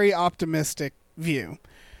very optimistic view.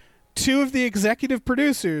 2 of the executive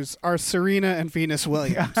producers are Serena and Venus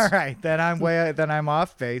Williams. All right, then I'm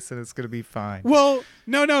off base and it's going to be fine. Well,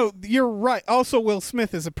 no, you're right. Also, Will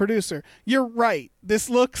Smith is a producer. You're right. This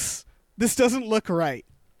doesn't look right,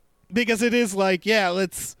 because it is like,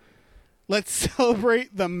 let's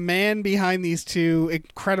celebrate the man behind these 2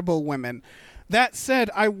 incredible women. That said,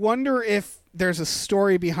 I wonder if there's a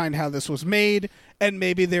story behind how this was made, and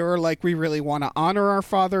maybe they were like, we really want to honor our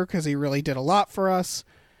father because he really did a lot for us.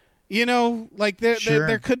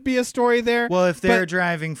 There could be a story there. Well, if they're a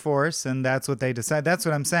driving force and that's what they decide, that's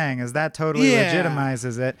what I'm saying, is that totally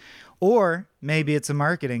legitimizes it. Or maybe it's a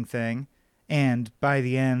marketing thing, and by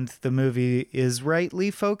the end, the movie is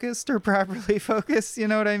rightly focused or properly focused. You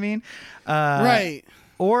know what I mean? Right.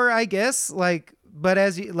 Or I guess, but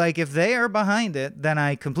if they are behind it, then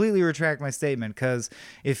I completely retract my statement, because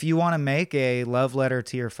if you want to make a love letter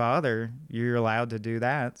to your father, you're allowed to do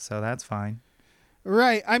that, so that's fine.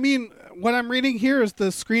 Right. I mean, what I'm reading here is the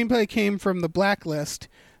screenplay came from The Blacklist,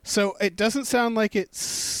 so it doesn't sound like it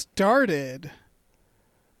started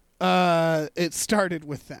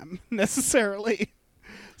with them necessarily.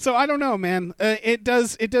 So I don't know, man. It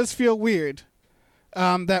does feel weird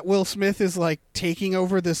that Will Smith is like taking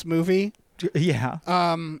over this movie. Yeah.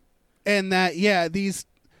 And that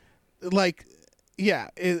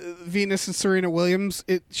Venus and Serena Williams,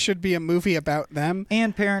 it should be a movie about them.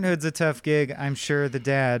 And Parenthood's a tough gig. I'm sure the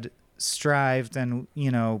dad strived and,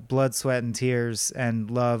 blood, sweat, and tears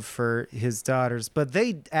and love for his daughters, but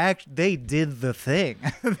they did the thing.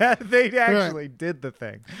 They actually did the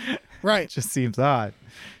thing. Right. It just seems odd.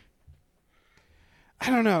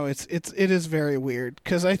 I don't know. It is very weird,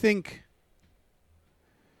 because I think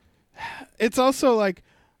it's also like,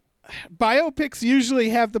 biopics usually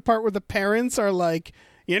have the part where the parents are like,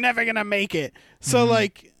 you're never gonna make it. So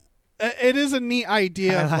it is a neat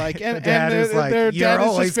idea of and their dad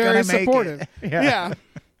is just very supportive. Yeah.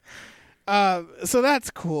 So that's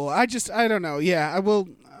cool. I don't know. Yeah, I will.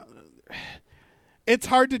 It's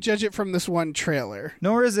hard to judge it from this one trailer.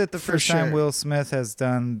 Nor is it the first time Will Smith has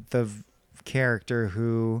done the character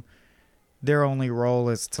who their only role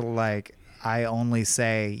is to I only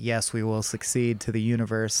say, yes, we will succeed to the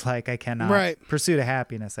universe. I cannot. Right. Pursuit of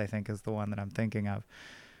Happiness, I think, is the one that I'm thinking of.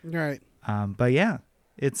 Right. But yeah,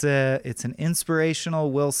 it's an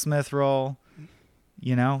inspirational Will Smith role.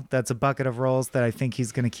 That's a bucket of roles that I think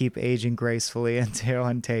he's going to keep aging gracefully into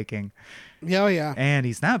and taking. Yeah, yeah. And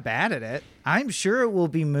he's not bad at it. I'm sure it will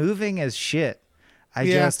be moving as shit. I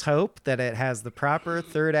just hope that it has the proper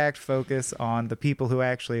third act focus on the people who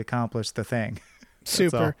actually accomplished the thing.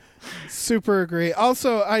 Super agree.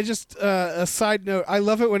 Also, I just a side note, I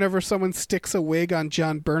love it whenever someone sticks a wig on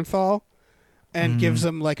John Bernthal and gives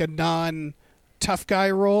him a non-tough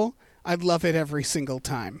guy role. I love it every single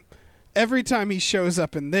time. Every time he shows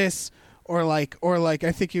up in this, or like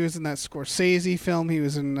I think he was in that Scorsese film. He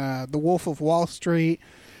was in The Wolf of Wall Street,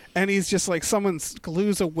 and he's just like someone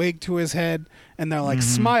glues a wig to his head, and they're like,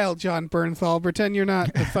 "Smile, John Bernthal. Pretend you're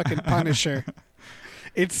not the fucking Punisher."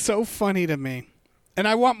 It's so funny to me, and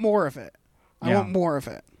I want more of it. I want more of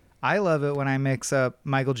it. I love it when I mix up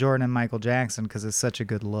Michael Jordan and Michael Jackson because it's such a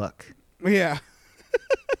good look. Yeah.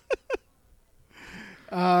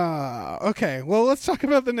 Okay, well, let's talk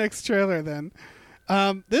about the next trailer then.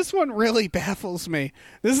 This one really baffles me.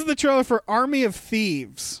 This is the trailer for Army of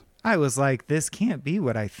Thieves. I was like, this can't be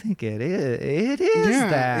what I think it is. It is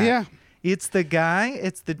that. Yeah. It's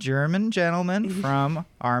the German gentleman from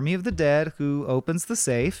Army of the Dead who opens the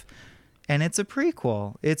safe, and it's a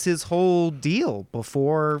prequel. It's his whole deal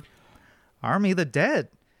before Army of the Dead.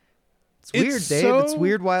 It's weird, Dave. It's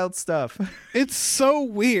weird, wild stuff. It's so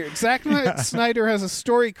weird. Zack Snyder has a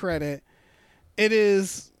story credit. It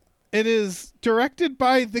is directed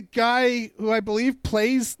by the guy who I believe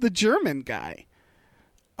plays the German guy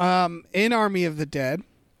in Army of the Dead.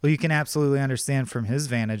 Well, you can absolutely understand from his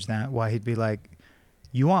vantage that why he'd be like,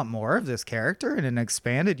 you want more of this character in an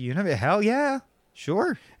expanded universe? Hell yeah,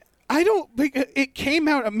 sure. I don't think it came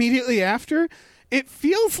out immediately after. It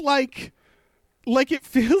feels like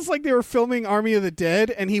they were filming Army of the Dead,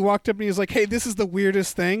 and he walked up and he was like, "Hey, this is the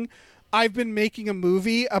weirdest thing. I've been making a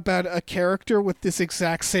movie about a character with this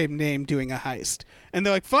exact same name doing a heist." And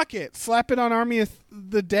they're like, "Fuck it, slap it on Army of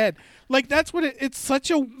the Dead." Like, that's what it's such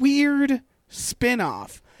a weird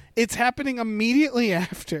spin-off. It's happening immediately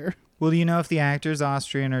after. Well, do you know if the actor's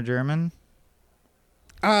Austrian or German?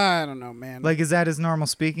 I don't know, man. Like, is that his normal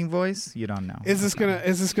speaking voice? You don't know. Is this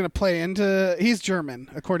gonna play into? He's German,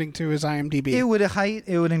 according to his IMDb.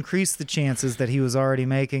 It would increase the chances that he was already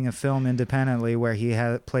making a film independently where he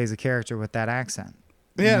plays a character with that accent.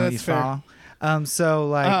 Yeah, that's fair. So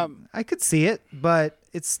like, I could see it, but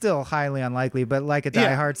it's still highly unlikely. But like a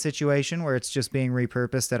Die Hard situation where it's just being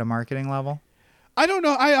repurposed at a marketing level. I don't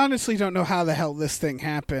know. I honestly don't know how the hell this thing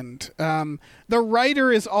happened. The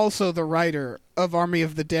writer is also the writer of Army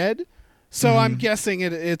of the Dead, so I'm guessing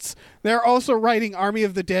it's. They're also writing Army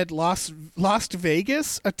of the Dead Lost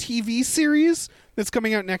Vegas, a TV series that's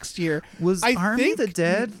coming out next year. Was Army of the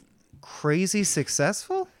Dead crazy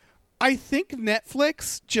successful? I think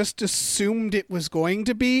Netflix just assumed it was going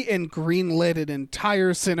to be and greenlit an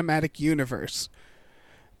entire cinematic universe.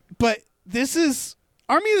 But this is.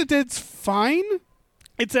 Army of the Dead's fine.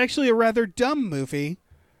 It's actually a rather dumb movie.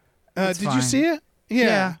 Did you see it?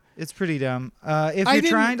 Yeah, it's pretty dumb. If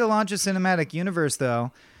you're trying to launch a cinematic universe,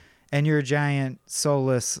 though, and you're a giant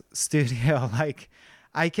soulless studio, like,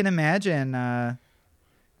 I can imagine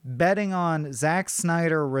betting on Zack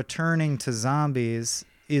Snyder returning to zombies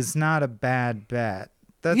is not a bad bet.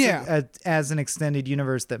 That's as an extended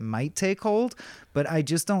universe that might take hold, but I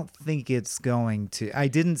just don't think it's going to. I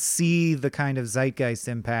didn't see the kind of zeitgeist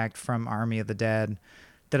impact from Army of the Dead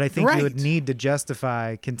that I think you would need to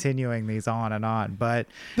justify continuing these on and on. But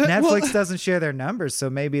Netflix doesn't share their numbers, so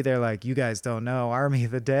maybe they're like, you guys don't know. Army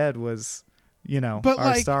of the Dead was,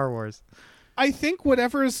 our Star Wars. I think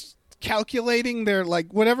whatever's calculating their,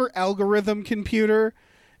 whatever algorithm computer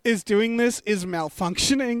is doing this is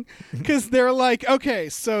malfunctioning, because they're like, okay,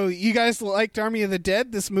 so you guys liked Army of the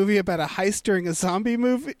Dead, this movie about a heist during a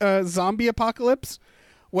zombie apocalypse?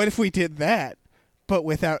 What if we did that, but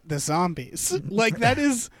without the zombies? Like, that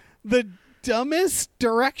is the dumbest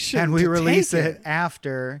direction. And we release it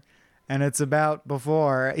after, and it's about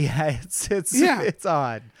before. Yeah, it's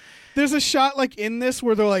odd. There's a shot in this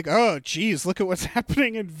where they're like, oh, geez, look at what's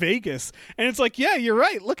happening in Vegas. And it's like, yeah, you're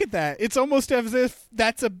right. Look at that. It's almost as if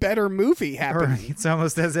that's a better movie happening. It's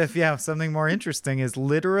almost as if, something more interesting is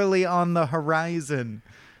literally on the horizon.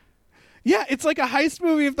 Yeah, it's like a heist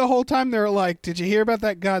movie if the whole time they're like, did you hear about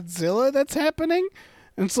that Godzilla that's happening?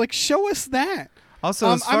 And it's like, show us that.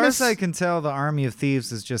 Also, as far as I can tell, the Army of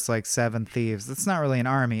Thieves is just like 7 thieves. That's not really an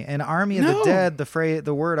army. In Army of the Dead,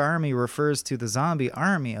 the word army refers to the zombie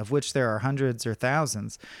army, of which there are hundreds or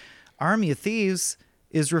thousands. Army of Thieves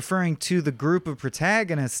is referring to the group of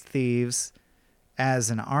protagonist thieves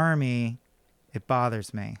as an army. It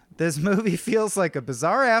bothers me. This movie feels like a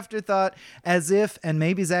bizarre afterthought, as if, and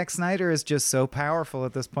maybe Zack Snyder is just so powerful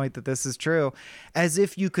at this point that this is true, as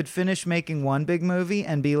if you could finish making one big movie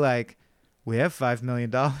and be like, we have $5 million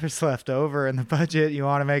left over in the budget. You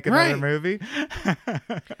want to make another movie?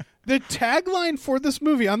 The tagline for this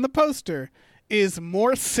movie on the poster is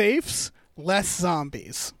more safes, less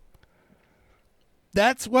zombies.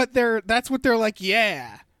 That's what they're like,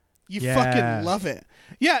 fucking love it.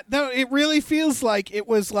 Yeah, no, it really feels like it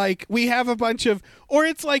was like we have a bunch of, or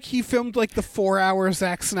it's like he filmed like the 4-hour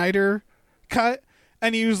Zack Snyder cut,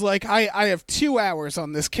 and he was like, I have 2 hours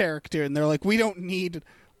on this character, and they're like, we don't need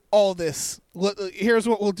all this. Here's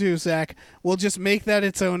what we'll do, Zack. We'll just make that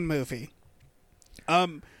its own movie.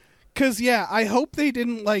 'Cause yeah, I hope they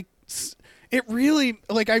didn't like. It really,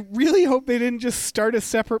 like, I really hope they didn't just start a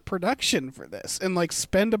separate production for this and like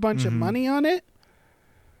spend a bunch of money on it.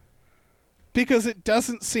 Because it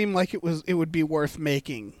doesn't seem like it would be worth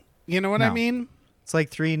making. You know what I mean? It's like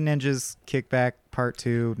Three Ninjas Kickback Part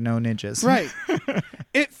 2, No Ninjas. Right.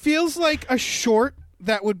 It feels like a short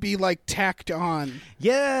that would be like tacked on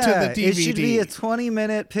Yeah. to the DVD. It should be a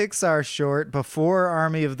 20-minute Pixar short before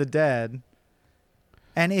Army of the Dead.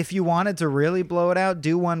 And if you wanted to really blow it out,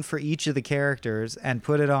 do one for each of the characters and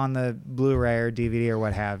put it on the Blu-ray or DVD or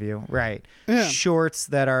what have you. Right. Yeah. Shorts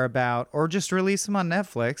that are about, or just release them on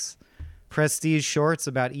Netflix. Prestige shorts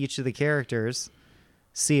about each of the characters.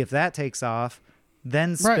 See if that takes off.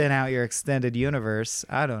 Then spin out your extended universe.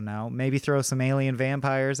 I don't know. Maybe throw some alien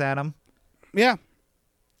vampires at them. Yeah.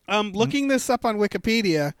 Looking this up on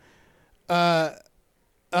Wikipedia, one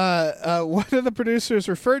of the producers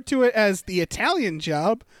referred to it as the Italian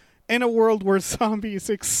Job in a world where zombies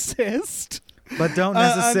exist. But don't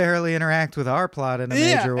necessarily interact with our plot in a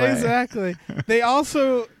major way. Yeah, exactly. They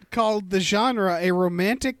also called the genre a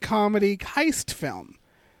romantic comedy heist film.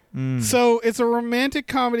 So it's a romantic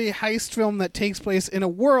comedy heist film that takes place in a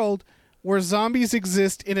world where zombies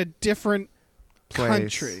exist in a different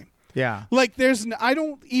country. Yeah. Like I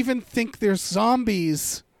don't even think there's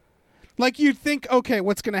zombies. Like you'd think, okay,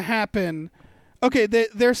 what's going to happen? Okay,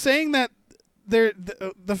 they're saying that the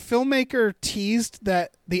filmmaker teased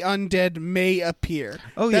that the undead may appear.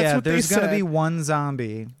 Oh, That's yeah, what there's going to be one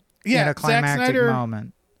zombie in Yeah, a climactic Zack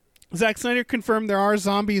moment. Zack Snyder confirmed there are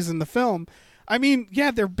zombies in the film. I mean,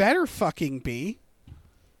 yeah, there better fucking be.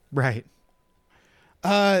 Right.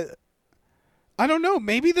 I don't know.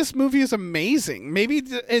 Maybe this movie is amazing. Maybe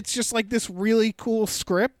it's just like this really cool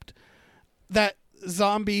script that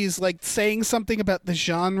zombies like saying something about the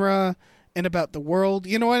genre and about the world.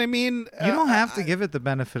 You know what I mean? You don't have to give it the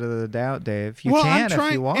benefit of the doubt, Dave. You Well, can I'm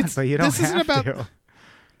if you want, but you don't have to.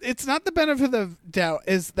 It's not the benefit of the doubt.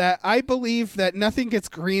 Is that I believe that nothing gets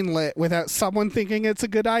greenlit without someone thinking it's a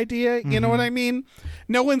good idea. You know what I mean?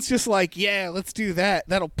 No one's just like, yeah, let's do that.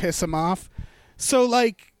 That'll piss them off. So,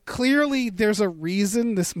 like, clearly there's a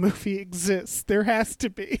reason this movie exists. There has to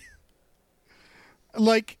be.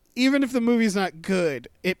 Like, even if the movie's not good,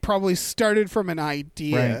 it probably started from an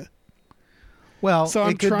idea. Right. Well, So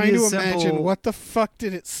I'm trying to imagine what the fuck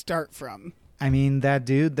did it start from? I mean, that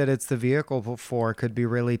dude that it's the vehicle for could be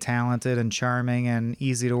really talented and charming and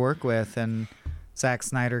easy to work with, and Zack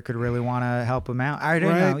Snyder could really want to help him out. I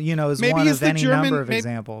don't know. You know, is Maybe one he's of the any number of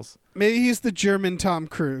examples. Maybe he's the German Tom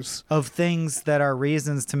Cruise. Of things that are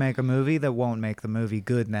reasons to make a movie that won't make the movie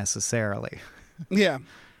good necessarily. Yeah.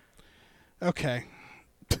 Okay.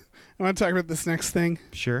 I want to talk about this next thing.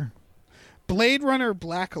 Sure. Blade Runner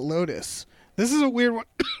Black Lotus. This is a weird one.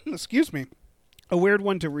 Excuse me. A weird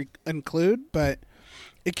one to include, but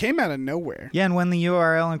it came out of nowhere. Yeah, and when the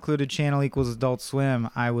URL included channel equals Adult Swim,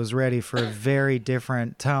 I was ready for a very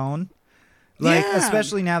different tone. Like, Yeah.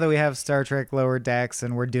 especially now that we have Star Trek Lower Decks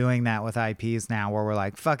and we're doing that with IPs now where we're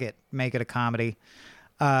like, fuck it, make it a comedy.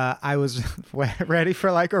 I was ready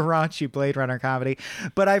for like a raunchy Blade Runner comedy.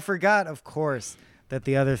 But I forgot, of course, that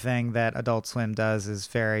the other thing that Adult Swim does is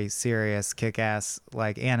very serious, kick-ass,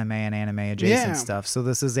 like anime and anime-adjacent stuff. So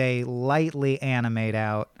this is a lightly animate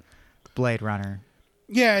out Blade Runner.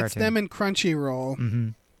 Yeah, it's cartoon. them in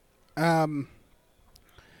Crunchyroll.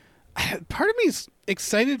 Part of me is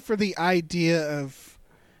excited for the idea of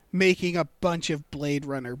making a bunch of Blade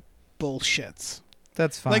Runner bullshits.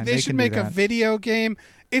 That's fine. Like they should can make do a that. video game.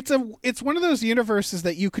 It's one of those universes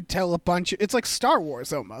that you could tell a bunch of, it's like Star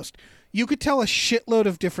Wars almost. You could tell a shitload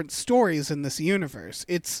of different stories in this universe.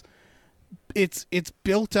 It's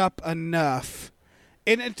built up enough.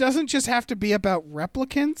 And it doesn't just have to be about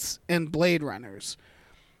replicants and Blade Runners.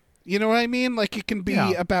 You know what I mean? Like it can be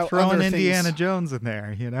about throwing other Indiana things. Jones in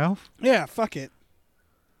there, you know? Yeah, fuck it.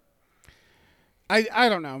 I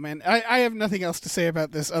don't know, man. I have nothing else to say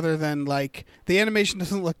about this other than like the animation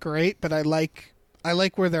doesn't look great, but I like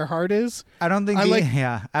where their heart is. I don't think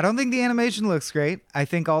I don't think the animation looks great. I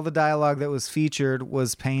think all the dialogue that was featured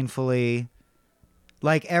was painfully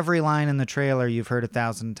like every line in the trailer you've heard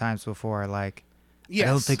 1,000 times before, like Yes.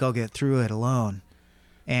 I don't think I'll get through it alone.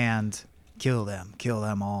 And kill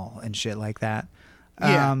them all and shit like that.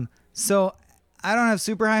 Yeah. So I don't have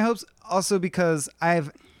super high hopes also because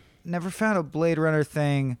I've never found a Blade Runner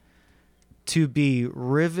thing to be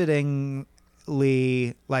rivetingly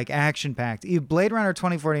like action packed. Blade Runner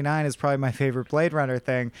 2049 is probably my favorite Blade Runner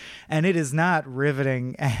thing, and it is not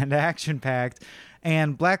riveting and action packed.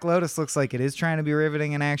 And Black Lotus looks like it is trying to be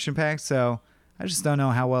riveting and action packed, so I just don't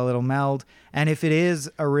know how well it'll meld. And if it is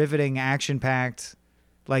a riveting action packed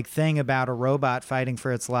like thing about a robot fighting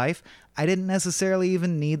for its life, I didn't necessarily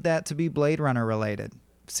even need that to be Blade Runner related.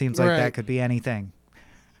 Seems like that could be anything.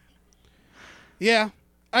 Yeah.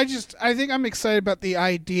 I think I'm excited about the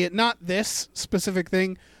idea, not this specific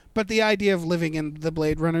thing, but the idea of living in the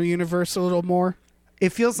Blade Runner universe a little more.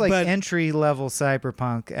 It feels like entry level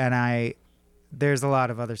cyberpunk, and there's a lot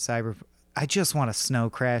of other I just want a Snow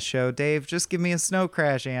Crash show, Dave. Just give me a Snow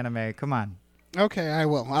Crash anime. Come on. Okay, I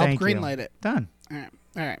will. I'll greenlight it. Done. All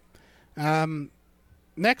right.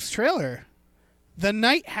 Next trailer, The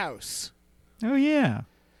Night House. Oh yeah.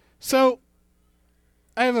 So,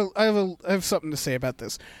 I have something to say about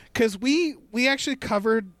this, because we actually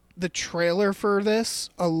covered the trailer for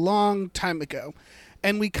this a long time ago,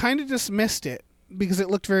 and we kind of dismissed it because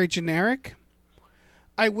it looked very generic.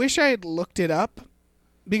 I wish I had looked it up,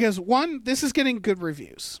 because one, this is getting good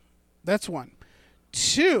reviews. That's one.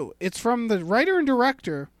 Two, it's from the writer and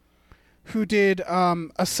director who did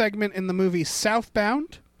a segment in the movie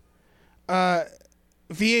Southbound.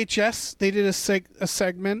 VHS, they did a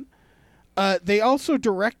segment. They also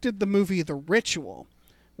directed the movie The Ritual,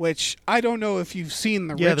 which I don't know if you've seen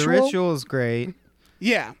The Ritual. Yeah, The Ritual is great.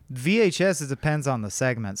 Yeah. VHS, it depends on the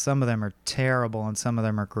segment. Some of them are terrible and some of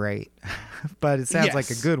them are great. But it sounds like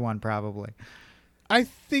a good one, probably. I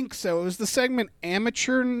think so. It was the segment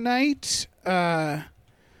Amateur Night. I'm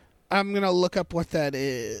going to look up what that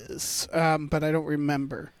is, but I don't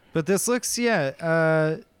remember. But this looks,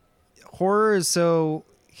 horror is so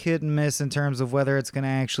hit and miss in terms of whether it's going to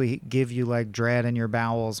actually give you like dread in your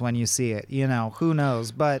bowels when you see it. You know, who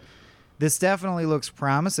knows? But this definitely looks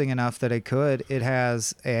promising enough that it could. It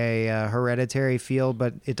has a Hereditary feel,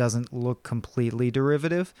 but it doesn't look completely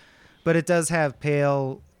derivative. But it does have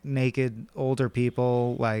pale, naked, older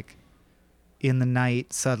people like in the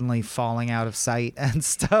night suddenly falling out of sight and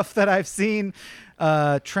stuff that I've seen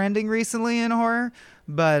trending recently in horror.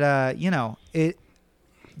 But,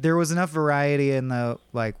 there was enough variety in the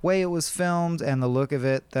like way it was filmed and the look of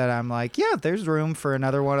it that I'm like, yeah, there's room for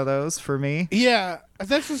another one of those for me. Yeah,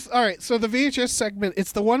 that's just, all right. So the VHS segment,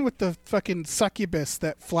 it's the one with the fucking succubus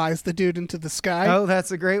that flies the dude into the sky. Oh, that's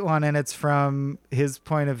a great one, and it's from his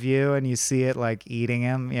point of view, and you see it like eating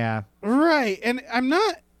him. Yeah, right. And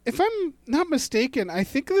if I'm not mistaken, I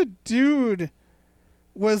think the dude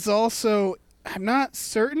was also, I'm not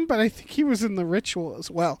certain, but I think he was in The Ritual as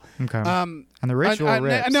well. Okay. And The Ritual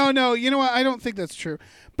rips. No, you know what? I don't think that's true.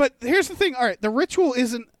 But here's the thing. All right, The Ritual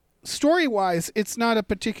isn't, story-wise, it's not a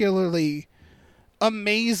particularly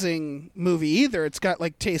amazing movie either. It's got,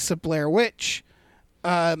 like, tastes of Blair Witch,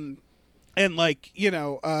 and, like,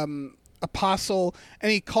 Apostle,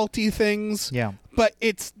 any culty things. Yeah. But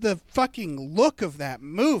it's the fucking look of that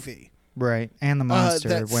movie. Right, and the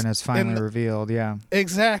monster when it's finally revealed, yeah.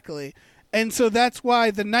 Exactly. And so that's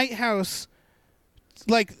why The Night House,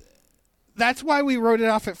 like, that's why we wrote it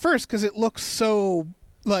off at first, because it looks so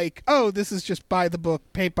like, oh, this is just by the book,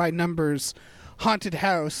 paint by numbers, haunted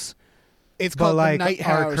house. It's called like The Night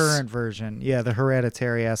our House. current version. Yeah, the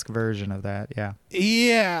Hereditary-esque version of that, yeah.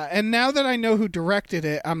 Yeah, and now that I know who directed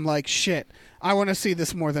it, I'm like, shit, I want to see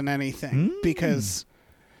this more than anything. Because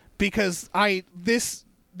this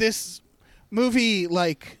movie,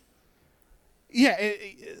 like, yeah,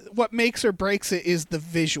 what makes or breaks it is the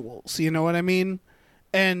visuals, you know what I mean?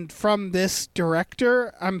 And from this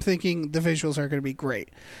director, I'm thinking the visuals are going to be great.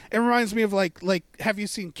 It reminds me of, like, have you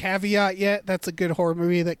seen Caveat yet? That's a good horror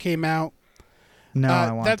movie that came out. No,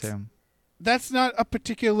 I want to. That's not a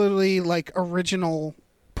particularly, like, original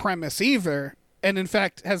premise either, and in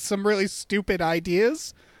fact has some really stupid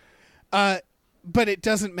ideas. But it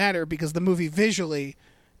doesn't matter because the movie visually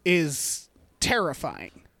is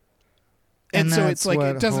terrifying. And so it's like,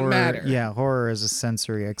 it doesn't matter. Yeah, horror is a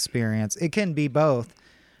sensory experience. It can be both.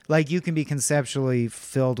 Like, you can be conceptually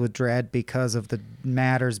filled with dread because of the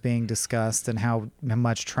matters being discussed and how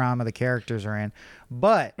much trauma the characters are in.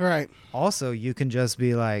 But also, you can just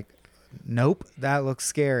be like, nope, that looks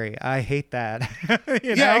scary. I hate that.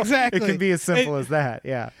 Yeah, exactly. It can be as simple as that,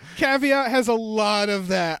 yeah. Caveat has a lot of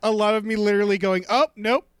that. A lot of me literally going, oh,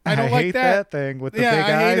 nope, I don't like hate that. Thing with the big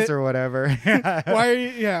eyes or whatever. Why are you,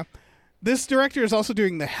 yeah. This director is also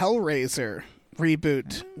doing the Hellraiser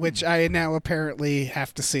reboot, which I now apparently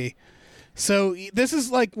have to see. So this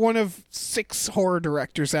is like one of 6 horror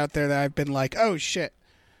directors out there that I've been like, oh shit,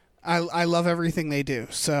 I love everything they do.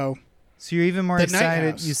 So So you're even more The excited.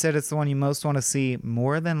 Nighthouse. You said it's the one you most want to see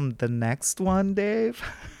more than the next one, Dave?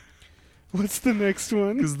 What's the next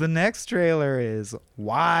one? Because the next trailer is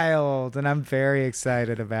wild, and I'm very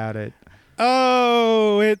excited about it.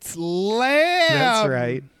 Oh, it's Lamb. That's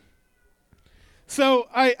right. So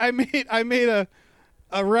I made a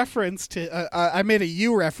reference to I made a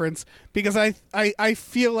you reference because I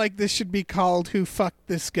feel like this should be called Who Fucked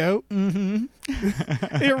This Goat. Mm-hmm.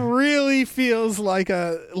 It really feels like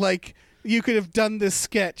you could have done this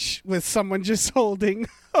sketch with someone just holding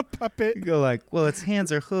a puppet. You go like, well, it's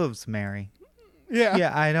hands or hooves, Mary. Yeah.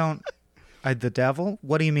 Yeah, I don't. The devil?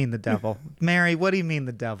 What do you mean the devil? Mary, what do you mean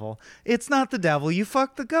the devil? It's not the devil. You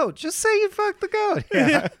fucked the goat. Just say you fucked the goat.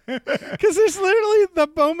 Yeah. Because there's literally the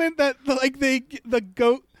moment that the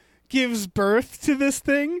goat gives birth to this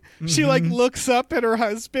thing. She like looks up at her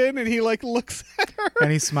husband and he like looks at her.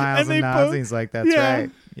 And he smiles they and nods both- and he's like, that's Yeah.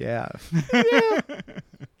 right. Yeah.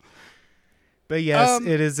 But yes,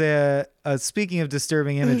 it is a speaking of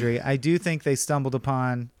disturbing imagery, I do think they stumbled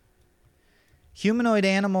upon humanoid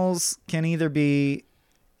animals can either be,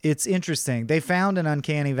 it's interesting. They found an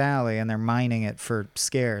uncanny valley and they're mining it for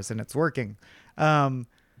scares and it's working.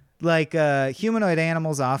 Humanoid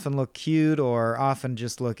animals often look cute or often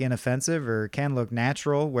just look inoffensive or can look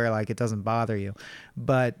natural where like it doesn't bother you.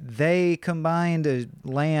 But they combined a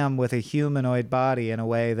lamb with a humanoid body in a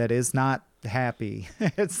way that is not happy.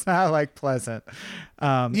 It's not like pleasant.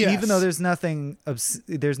 Yes. Even though there's nothing,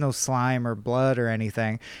 there's no slime or blood or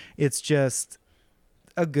anything. It's just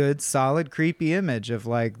a good, solid, creepy image of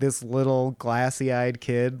like this little glassy-eyed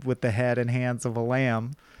kid with the head and hands of a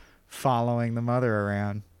lamb following the mother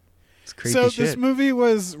around. It's creepy So shit. this movie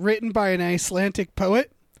was written by an Icelandic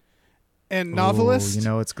poet and novelist Ooh, you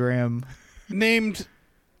know it's grim. named,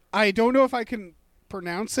 I don't know if I can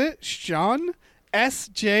pronounce it, Sjon,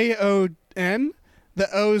 Sjon. The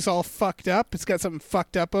O's all fucked up. It's got something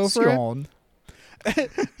fucked up over it. Sean.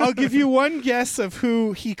 I'll give you one guess of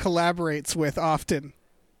who he collaborates with often.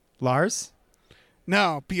 Lars?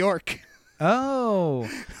 No, Bjork. Oh,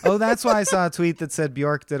 that's why I saw a tweet that said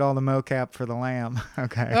Bjork did all the mocap for the lamb.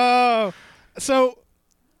 Okay. Oh, so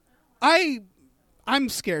I'm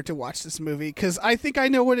scared to watch this movie because I think I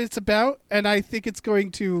know what it's about, and I think it's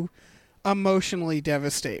going to emotionally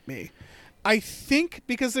devastate me. I think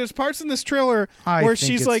because there's parts in this trailer I where think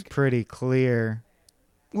she's it's like, pretty clear.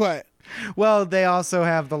 "What? Well, they also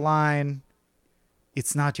have the line,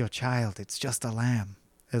 "It's not your child, it's just a lamb."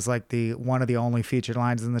 Is like the one of the only featured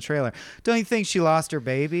lines in the trailer. Don't you think she lost her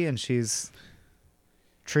baby and she's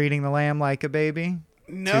treating the lamb like a baby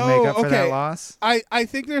No, to make up for that okay. loss? I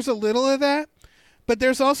think there's a little of that, but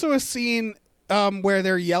there's also a scene where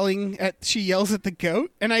they're yelling at. She yells at the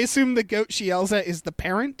goat, and I assume the goat she yells at is the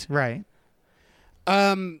parent. Right.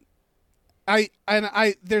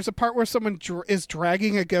 There's a part where someone is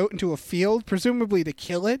dragging a goat into a field, presumably to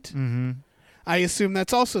kill it. Mm-hmm. I assume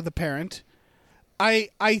that's also the parent.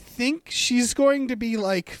 I think she's going to be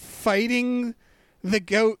like fighting the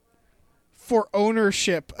goat for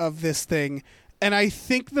ownership of this thing, and I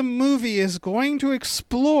think the movie is going to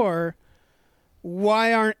explore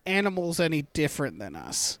why aren't animals any different than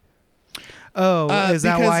us. Oh, is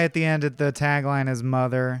that because- why at the end the tagline is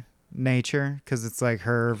Mother Nature? Because it's like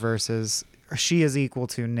her versus she is equal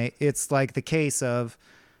to it's like the case of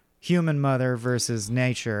human mother versus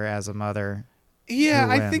nature as a mother. Yeah,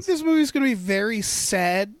 Who I wins? think this movie is going to be very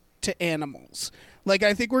sad to animals. Like,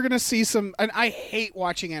 I think we're going to see some, and I hate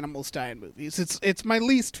watching animals die in movies. It's my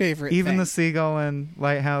least favorite. Even thing. the seagull in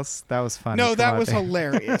Lighthouse, that was funny. No, Come that on, was Dave.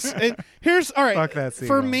 hilarious. Here's all right. Fuck that For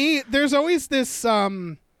seagull. me, there's always this.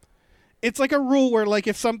 It's like a rule where, like,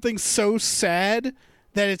 if something's so sad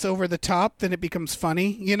that it's over the top, then it becomes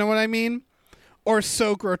funny. You know what I mean? Or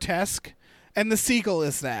so grotesque. And the seagull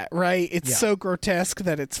is that, right? It's Yeah. so grotesque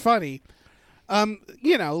that it's funny.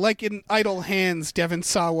 Like in Idle Hands, Devon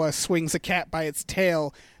Sawa swings a cat by its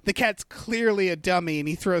tail. The cat's clearly a dummy, and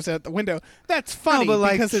he throws it out the window. That's funny No, but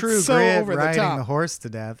like because True it's so Grit, over the riding top. the horse to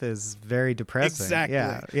death is very depressing.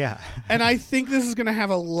 Exactly. Yeah. And I think this is going to have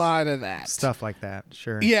a lot of that Stuff like that.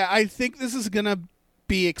 Sure. Yeah, I think this is going to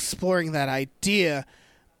be exploring that idea,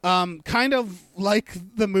 kind of like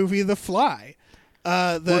the movie The Fly,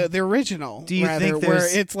 the original. do you rather, think where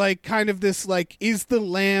there's- it's like kind of this like, is the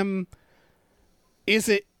lamb, is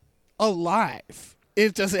it alive?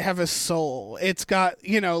 Does it have a soul? It's got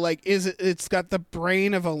it's got the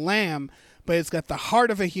brain of a lamb, but it's got the heart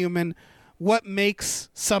of a human. What makes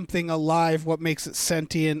something alive? What makes it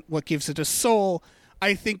sentient? What gives it a soul?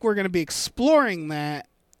 I think we're going to be exploring that,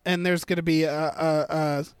 and there's going to be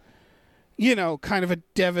a kind of a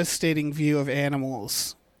devastating view of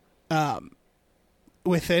animals,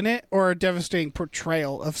 within it or a devastating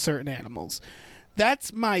portrayal of certain animals.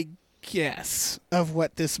 That's my guess of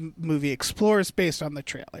what this movie explores based on the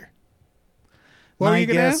trailer. What were My you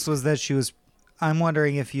gonna guess ask? was that she was. I'm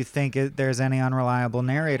wondering if you think there's any unreliable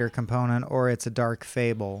narrator component or it's a dark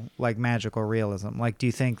fable, like magical realism. Like, do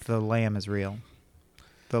you think the lamb is real?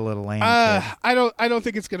 The little lamb kid? I don't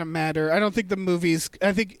think it's gonna matter. I don't think the movie's.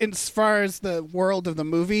 I think as far as the world of the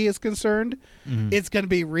movie is concerned, it's gonna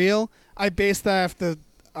be real. I base that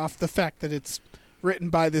off the fact that it's written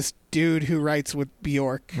by this dude who writes with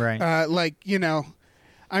Bjork. Right. Like, you know,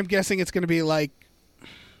 I'm guessing it's gonna be like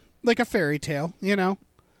a fairy tale, you know.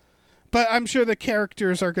 But I'm sure the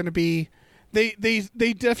characters are gonna be. They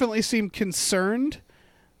definitely seem concerned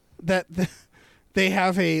that they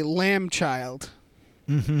have a lamb child.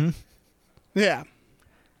 Mm-hmm. Yeah.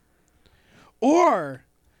 Or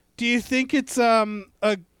do you think it's a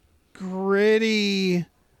gritty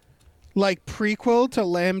like prequel to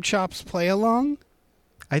Lamb Chop's Play Along?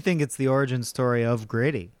 I think it's the origin story of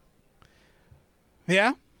Gritty.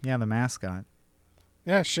 Yeah? Yeah, the mascot.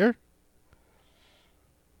 Yeah, sure.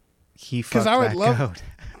 He fucked I would that love- goat.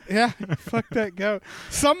 Yeah, fuck that goat.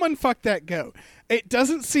 Someone fuck that goat. It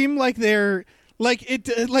doesn't seem like they're like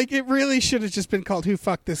it really should have just been called Who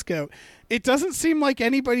Fucked This Goat. It doesn't seem like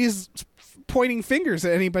anybody's pointing fingers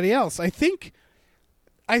at anybody else. I think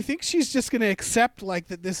she's just going to accept like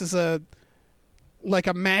that this is a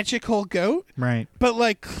magical goat, Right. but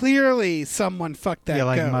like clearly someone fucked that Yeah,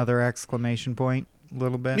 like goat. mother exclamation point a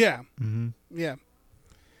little bit. Yeah. Mm-hmm. Yeah.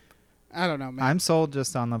 I don't know, man. I'm sold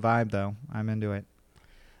just on the vibe, though. I'm into it.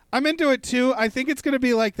 I'm into it too. I think it's going to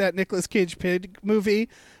be like that Nicolas Cage Pig movie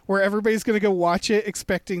where everybody's going to go watch it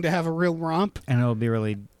expecting to have a real romp, And it'll be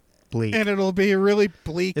really bleak. and it'll be really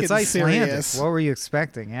bleak It's and Icelandic. serious. What were you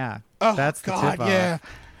expecting? Yeah. Oh, That's the God, tip-off. yeah.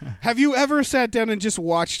 Have you ever sat down and just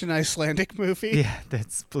watched an Icelandic movie? Yeah,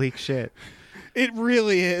 that's bleak shit. It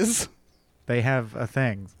really is. They have a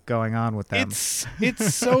thing going on with them. It's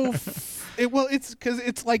so it's because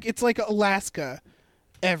it's like Alaska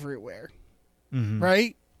everywhere, Mhm.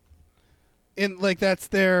 right? And like that's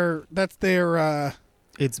their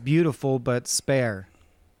It's beautiful but spare.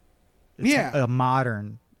 It's Yeah. a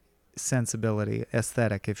modern sensibility,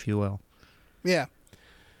 aesthetic, if you will. yeah.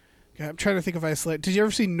 God, I'm trying to think of Iceland. Did you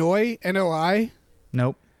ever see Noi? Noi?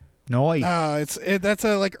 Nope. Noi. That's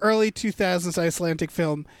a like early 2000s Icelandic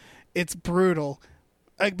film. It's brutal,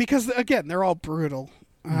 because again they're all brutal.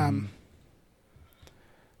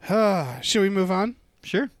 Should we move on?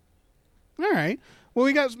 Sure. All right. Well,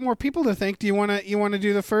 we got more people to thank. Do you want to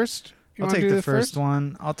do the first? You I'll wanna take do the first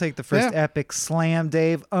one. I'll take the first Yeah. epic slam.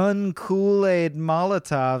 Dave Unkool-Aid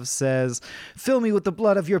Molotov says, "Fill me with the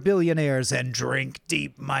blood of your billionaires and drink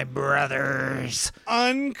deep, my brothers."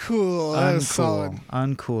 Uncool. That was solid.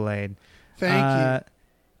 Unkool-Aid. Thank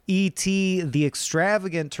E.T. the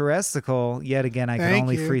Extravagant Terresticle. Yet again, I can Thank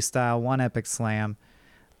only you. freestyle one epic slam.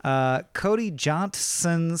 Cody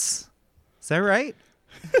Johnson's. Is that right?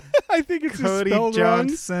 you. I think it's just Cody spelled wrong.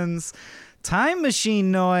 Johnson's Time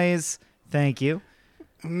Machine Noise. Thank you.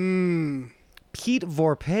 Pete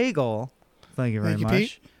Vorpagel. Thank you very Thank you,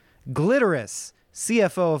 much. Pete. Glitterous,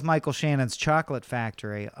 CFO of Michael Shannon's Chocolate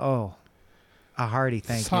Factory. Oh, a hearty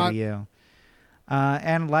thank you Hot. to you.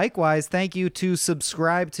 And likewise, thank you to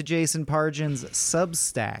subscribe to Jason Pargin's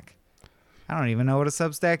Substack. I don't even know what a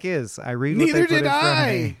Substack is. I read what Neither they put did in front of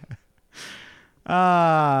I. me.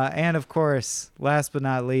 And of course, last but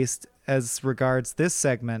not least, as regards this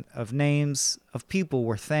segment of names of people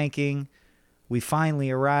we're thanking, we finally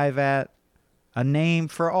arrive at a name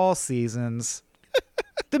for all seasons.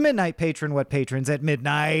 The Midnight Patron, what patrons at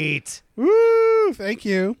midnight? Woo! Thank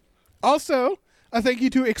you. Also, a thank you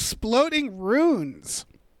to Exploding Runes.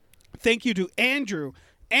 Thank you to Andrew.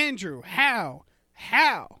 Andrew, how?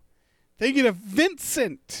 Thank you to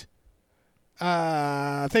Vincent.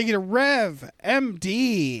 Thank you to Rev,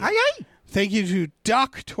 MD. Aye. Thank you to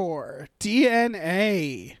Doctor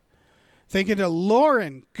DNA. Thank you to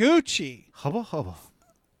Lauren Gucci. Hubba hubba.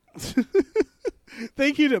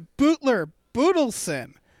 Thank you to Bootler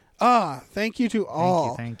Boodleson. Thank you to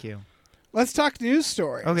all. Thank you. Let's talk news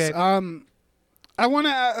stories. Okay. I want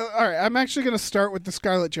to. All right. I'm actually going to start with the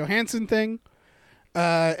Scarlett Johansson thing,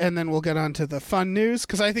 and then we'll get on to the fun news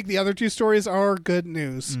because I think the other two stories are good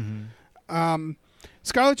news.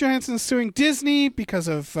 Scarlett Johansson is suing Disney because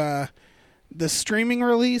of the streaming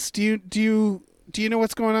release. Do you know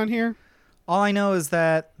what's going on here? All I know is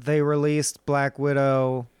that they released Black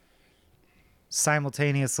Widow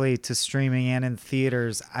simultaneously to streaming and in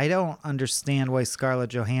theaters, I don't understand why Scarlett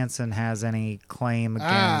Johansson has any claim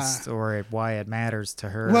against or why it matters to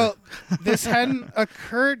her. Well, this hadn't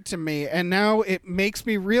occurred to me, and now it makes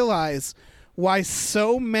me realize why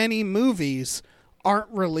so many movies aren't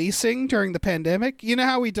releasing during the pandemic. You know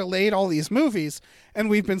how we delayed all these movies, and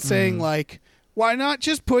we've been saying, like, why not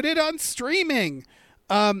just put it on streaming?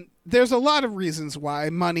 There's a lot of reasons why,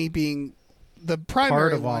 money being the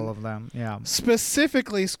primary part of one. all of them, yeah.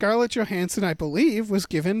 Specifically, Scarlett Johansson, I believe, was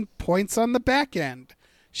given points on the back end.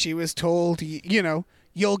 She was told, you know,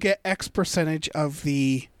 you'll get X percentage of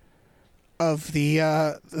the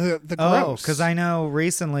gross. Oh, because I know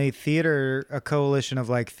recently a coalition of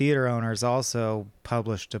like theater owners also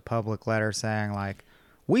published a public letter saying like,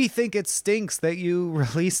 we think it stinks that you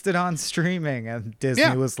released it on streaming, and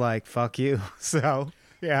Disney was like, fuck you. So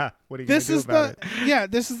yeah, what are you going to do about it? Yeah,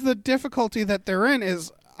 this is the difficulty that they're in.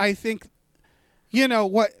 Is I think, you know,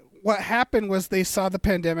 what happened was they saw the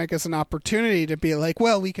pandemic as an opportunity to be like,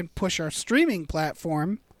 well, we can push our streaming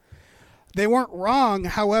platform. They weren't wrong.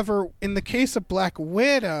 However, in the case of Black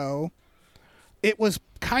Widow, it was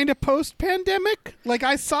kind of post-pandemic. Like,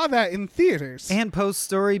 I saw that in theaters. And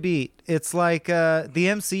post-story beat. It's like the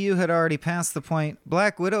MCU had already passed the point.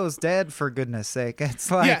 Black Widow's dead, for goodness sake.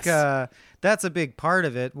 It's like that's a big part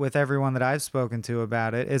of it with everyone that I've spoken to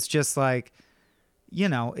about it. It's just like, you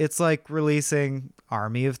know, it's like releasing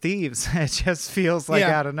Army of Thieves. It just feels like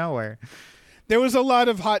out of nowhere. There was a lot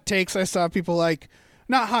of hot takes. I saw people like,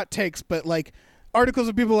 not hot takes, but like articles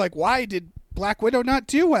of people like, why did Black Widow not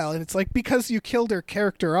do well? And it's like, because you killed her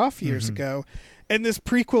character off years ago. And this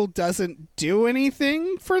prequel doesn't do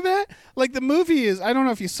anything for that. Like, the movie is, I don't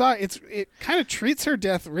know if you saw it, it kind of treats her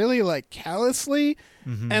death really like callously.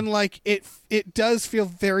 And like it does feel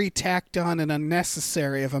very tacked on and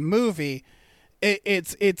unnecessary of a movie.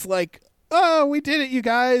 It's like, oh, we did it, you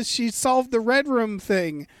guys. She solved the Red Room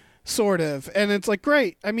thing, sort of. And it's like,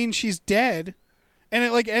 great. I mean, she's dead. And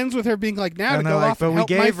it like ends with her being like, now to go off and help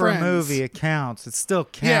my friends. But we gave her a movie. It counts. It still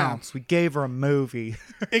counts. Yeah. We gave her a movie.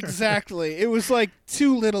 Exactly. It was like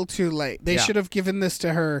too little too late. They should have given this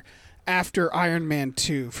to her after Iron Man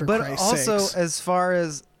 2, for Christ's sakes. But also, as far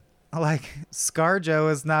as like, ScarJo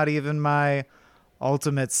is not even my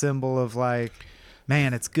ultimate symbol of like,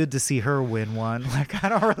 man, it's good to see her win one. Like, I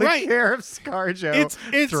don't really care if ScarJo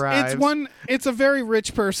thrives. It's a very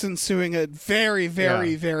rich person suing a very,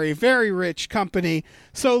 very, very, very rich company.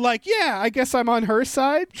 So, like, yeah, I guess I'm on her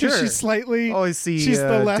side. Sure. She's slightly, always see she's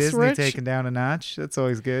the less Disney rich. taken down a notch. That's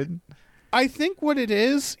always good. I think what it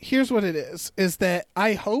is, here's what it is that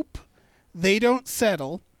I hope they don't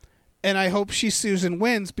settle, and I hope she sues and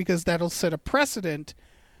wins, because that'll set a precedent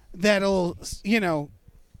that'll, you know,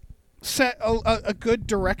 set a good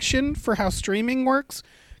direction for how streaming works.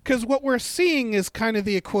 Because what we're seeing is kind of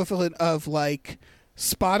the equivalent of like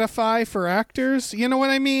Spotify for actors. You know what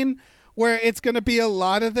I mean? Where it's going to be a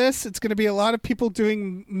lot of this. It's going to be a lot of people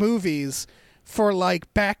doing movies for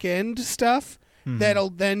like back end stuff that'll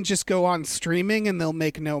then just go on streaming and they'll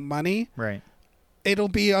make no money. Right. It'll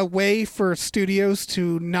be a way for studios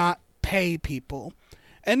to not pay people.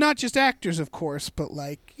 And not just actors, of course, but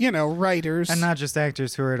like, you know, writers. And not just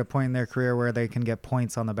actors who are at a point in their career where they can get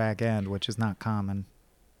points on the back end, which is not common.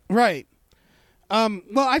 Right.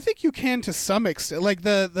 Well, I think you can to some extent. Like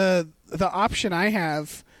the option I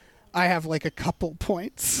have like a couple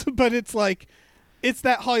points, but it's like, it's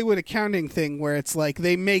that Hollywood accounting thing where it's like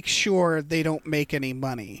they make sure they don't make any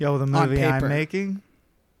money. Yo, the movie I'm making,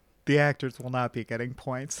 the actors will not be getting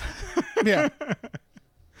points. Yeah.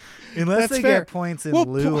 Unless they get points in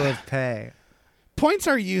lieu of pay. Points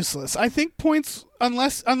are useless. I think points,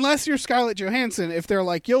 unless you're Scarlett Johansson, if they're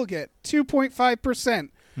like, you'll get 2.5%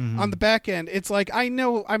 on the back end, it's like, I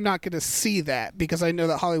know I'm not going to see that, because I know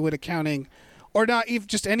that Hollywood accounting, or not even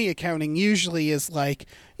just any accounting, usually is like,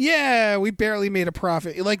 yeah, we barely made a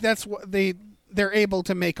profit. Like, that's what they're able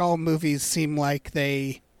to make all movies seem like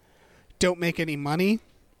they don't make any money.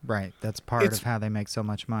 Right. That's part of how they make so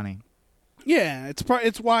much money. Yeah,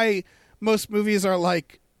 it's why most movies are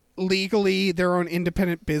like legally their own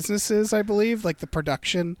independent businesses, I believe, like the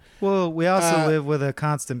production. Well, we also live with a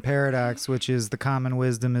constant paradox, which is the common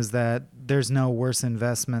wisdom is that there's no worse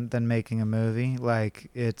investment than making a movie. Like,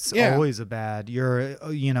 it's always a bad.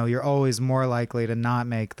 You're always more likely to not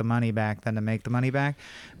make the money back than to make the money back.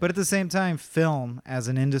 But at the same time, film as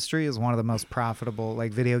an industry is one of the most profitable.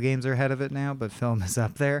 Like, video games are ahead of it now, but film is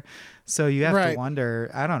up there. So you have to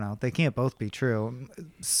wonder, I don't know, they can't both be true.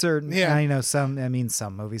 I know some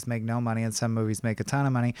movies make no money and some movies make a ton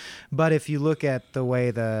of money. But if you look at the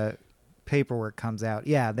way the paperwork comes out,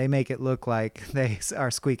 yeah, they make it look like they are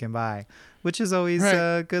squeaking by, which is always Right.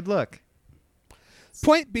 a good look.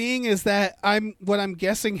 Point being is that what I'm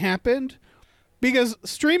guessing happened, because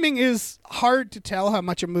streaming is hard to tell how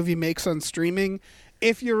much a movie makes on streaming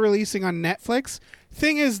if you're releasing on Netflix.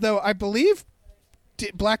 Thing is, though, I believe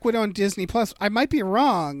Black Widow on Disney Plus, I might be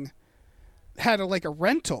wrong, had a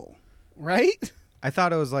rental, right? I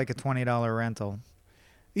thought it was like a $20 rental.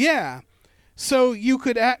 Yeah. So you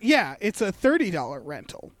could, it's a $30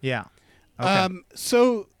 rental. Yeah. Okay.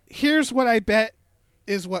 So here's what I bet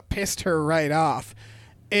is what pissed her right off,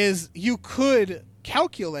 is you could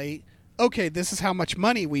calculate, okay, this is how much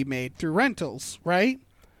money we made through rentals, right?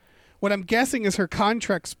 What I'm guessing is her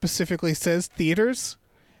contract specifically says theaters.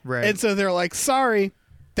 Right. And so they're like, sorry,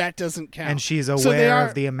 that doesn't count. And she's So they aware are-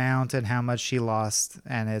 of the amount and how much she lost,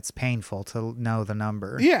 and it's painful to know the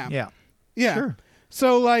number. Yeah. Yeah. Yeah. Sure.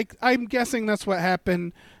 So, I'm guessing that's what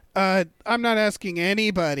happened. I'm not asking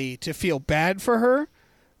anybody to feel bad for her.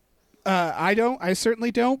 I certainly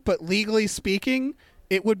don't. But legally speaking,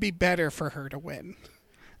 it would be better for her to win.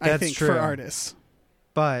 I That's think true. for artists.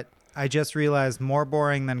 But I just realized more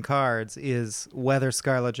boring than cards is whether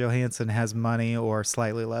Scarlett Johansson has money or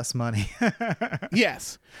slightly less money.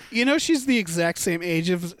 Yes. She's the exact same age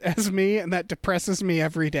as me, and that depresses me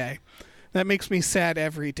every day. That makes me sad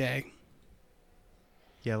every day.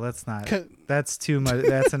 Yeah, let's not. 'Cause- That's too much.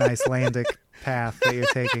 That's an Icelandic path that you're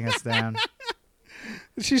taking us down.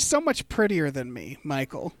 She's so much prettier than me,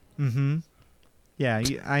 Michael. Mm-hmm. Yeah,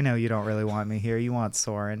 I know you don't really want me here. You want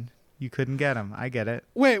Soren. You couldn't get him. I get it.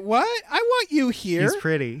 Wait, what? I want you here. He's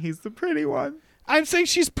pretty. He's the pretty one. I'm saying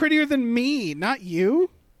she's prettier than me, not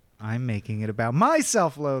you. I'm making it about my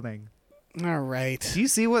self-loathing. All right. Do you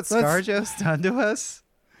see what Let's- ScarJo's done to us?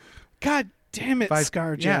 God damn it,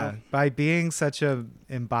 ScarJo. Yeah, by being such a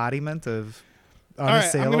embodiment of right, I'm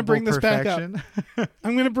unassailable gonna bring this back up. perfection.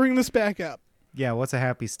 I'm going to bring this back up. Yeah, what's a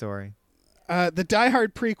happy story? The Die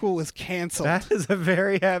Hard prequel was canceled. That is a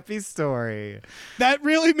very happy story. That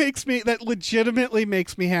legitimately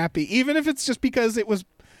makes me happy. Even if it's just because it was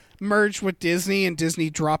merged with Disney and Disney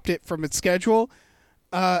dropped it from its schedule,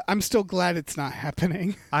 I'm still glad it's not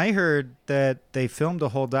happening. I heard that they filmed a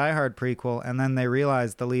whole Die Hard prequel, and then they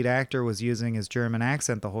realized the lead actor was using his German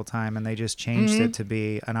accent the whole time, and they just changed Mm-hmm. it to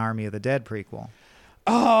be an Army of the Dead prequel.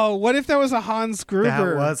 Oh, what if that was a Hans Gruber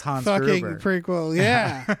That was Hans fucking Gruber. prequel?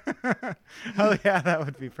 Yeah. Oh, yeah, that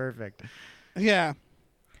would be perfect. Yeah.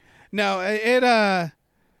 No,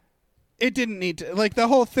 it didn't need to. The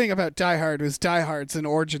whole thing about Die Hard was Die Hard's an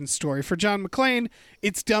origin story. For John McClane,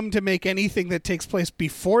 it's dumb to make anything that takes place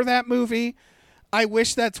before that movie. I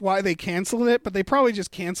wish that's why they canceled it, but they probably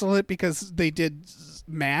just canceled it because they did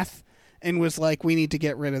math and was like, we need to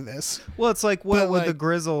get rid of this. Well, it's like, what But, would the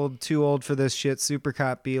grizzled, too old for this shit super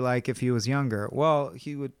cop be like if he was younger? Well,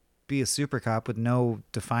 he would be a super cop with no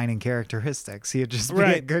defining characteristics. He'd just be a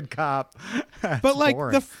Right. good cop. But That's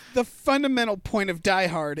boring. the fundamental point of Die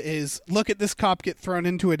Hard is look at this cop get thrown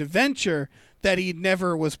into an adventure that he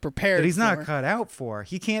never was prepared that he's for. not cut out for.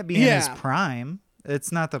 He can't be in his Yeah. prime.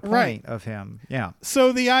 It's not the point Right. of him. Yeah.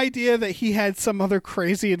 So the idea that he had some other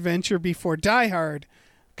crazy adventure before Die Hard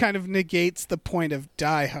kind of negates the point of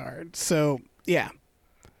Die Hard. So, yeah.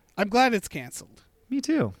 I'm glad it's canceled. Me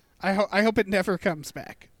too. I hope it never comes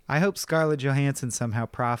back. I hope Scarlett Johansson somehow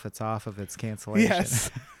profits off of its cancellation.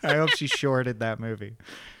 Yes. I hope she shorted that movie.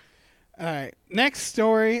 All right. Next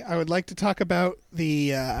story, I would like to talk about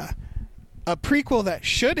a prequel that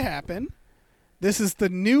should happen. This is the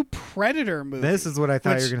new Predator movie. This is what I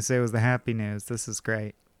thought you which- were going to say was the happy news. This is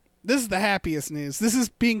great. This is the happiest news. This is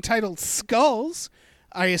being titled Skulls,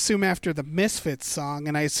 I assume after the Misfits song,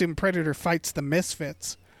 and I assume Predator fights the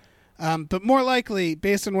Misfits. But more likely,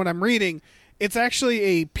 based on what I'm reading, it's actually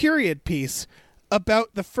a period piece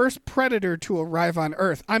about the first Predator to arrive on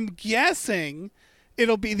Earth. I'm guessing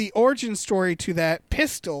it'll be the origin story to that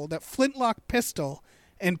pistol, that flintlock pistol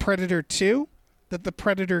in Predator 2 that the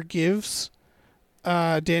Predator gives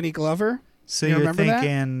Danny Glover. So You you're remember that?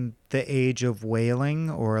 thinking the age of whaling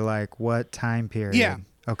or like what time period? Yeah.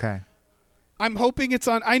 Okay. I'm hoping it's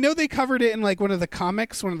on. I know they covered it in one of the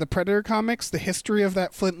comics, one of the Predator comics, the history of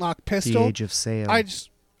that flintlock pistol. The age of sail.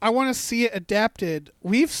 I want to see it adapted.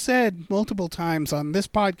 We've said multiple times on this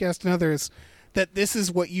podcast and others that this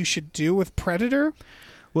is what you should do with Predator.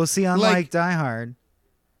 Well, see, unlike Die Hard,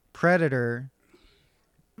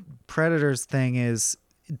 Predator's thing is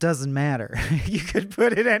it doesn't matter. You could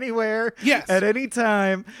put it anywhere, Yes. at any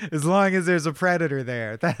time, as long as there's a predator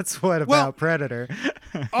there. That's what Well- about Predator.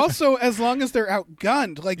 Also, as long as they're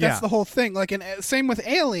outgunned, that's Yeah. the whole thing. Same with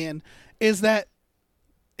Alien, is that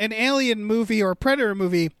an Alien movie or a Predator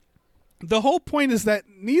movie, the whole point is that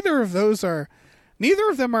neither of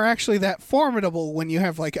them are actually that formidable when you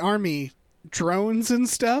have like army drones and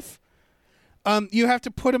stuff. You have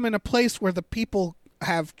to put them in a place where the people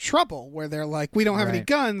have trouble, where they're like, we don't have any Right.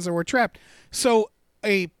 guns or we're trapped. So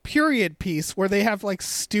a period piece where they have like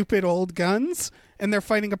stupid old guns and they're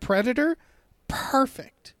fighting a predator,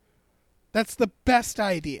 perfect. That's the best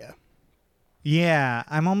idea. Yeah,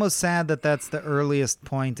 I'm almost sad that that's the earliest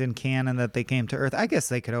point in canon that they came to Earth. I guess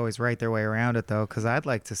they could always write their way around it, though, because I'd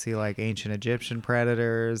like to see, like, ancient Egyptian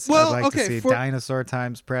predators. Well, I'd like okay, to see for- dinosaur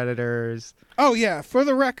times predators. Oh yeah, for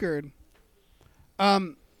the record,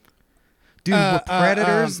 Dude, were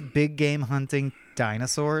predators big game hunting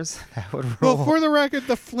dinosaurs? That would rule. well, for the record,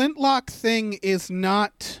 the flintlock thing is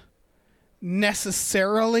not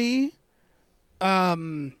necessarily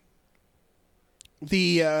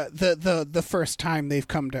the first time they've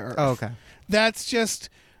come to Earth. Oh, okay. That's just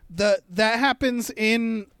that happens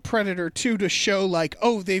in Predator 2 to show like,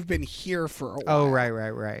 oh, they've been here for a while. Oh,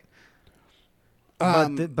 right.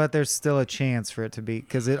 But there's still a chance for it to be,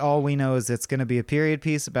 because all we know is it's going to be a period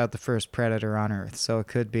piece about the first predator on Earth. So it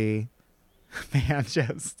could be, man,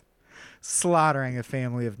 just slaughtering a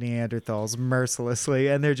family of Neanderthals mercilessly,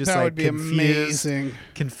 and they're just That like would be amazing.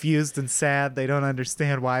 confused and sad. They don't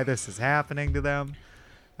understand why this is happening to them.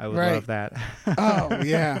 I would Right. love that. Oh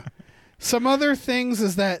yeah. Some other things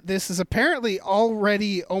is that this is apparently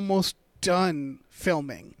already almost done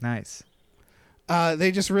filming. Nice.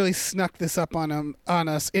 They just really snuck this up on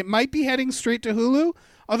us. It might be heading straight to Hulu,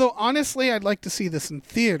 although honestly, I'd like to see this in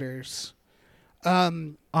theaters.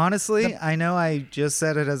 Honestly, I know I just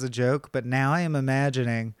said it as a joke, but now I am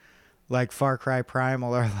imagining like Far Cry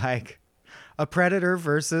Primal or like a predator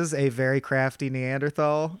versus a very crafty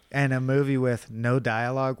Neanderthal and a movie with no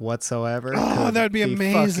dialogue whatsoever. Oh, could that would be fucking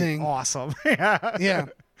amazing. awesome. Yeah. Yeah.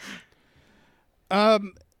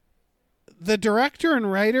 The director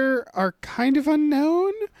and writer are kind of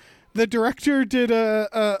unknown. The director did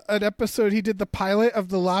an episode. He did the pilot of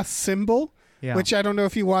The Lost Symbol, Yeah. which I don't know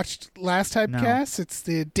if you watched last Typecast. It's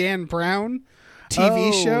the Dan Brown TV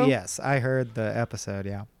Oh, show. Yes, I heard the episode,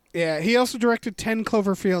 yeah. Yeah, he also directed 10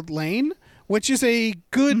 Cloverfield Lane, which is a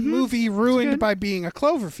good movie ruined good. by being a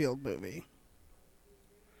Cloverfield movie.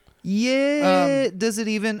 Yeah. Does it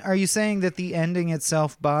even, are you saying that the ending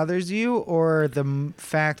itself bothers you, or the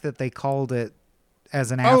fact that they called it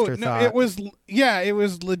as an afterthought? it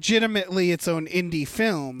was legitimately its own indie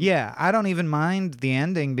film. Yeah, I don't even mind the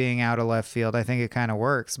ending being out of left field. I think it kind of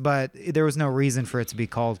works, but there was no reason for it to be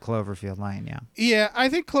called Cloverfield Lane, yeah. Yeah, I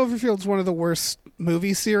think Cloverfield's one of the worst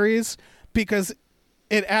movie series because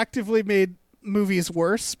it actively made movies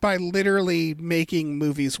worse by literally making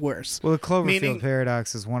movies worse. Well, the Cloverfield Meaning-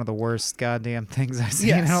 paradox is one of the worst goddamn things I've seen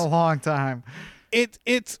Yes. in a long time. It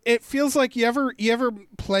feels like you ever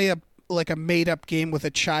play a made up game with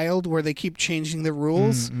a child where they keep changing the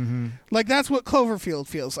rules. Like that's what Cloverfield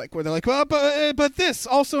feels like, where they're like, well, but this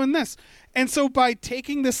also in this. And so by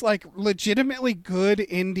taking this like legitimately good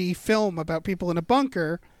indie film about people in a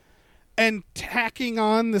bunker and tacking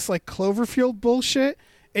on this like Cloverfield bullshit,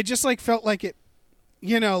 it just like felt like it,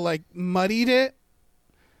 like muddied it.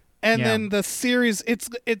 And Yeah. then the series,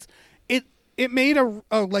 it made a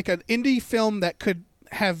like an indie film that could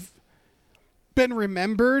have been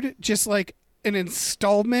remembered just like an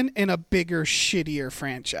installment in a bigger, shittier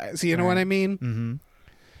franchise. You know what I mean?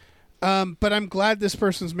 Mm-hmm. But I'm glad this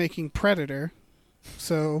person's making Predator.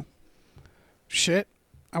 So, shit,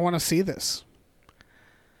 I want to see this.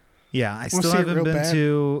 Yeah, I Wanna still see it haven't real been bad.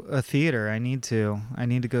 to a theater. I need to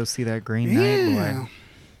go see that Green Knight boy.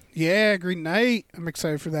 Yeah, Green Knight. I'm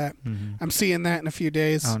excited for that. I'm seeing that in a few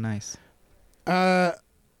days. Oh, nice.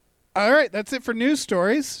 All right, that's it for news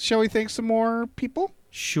stories. Shall we thank some more people?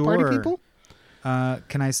 Sure. Party people?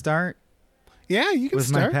 Can I start Yeah, you can with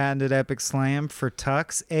start. my patented epic slam for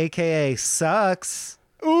Tux, aka Sucks?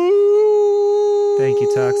 Ooh. Thank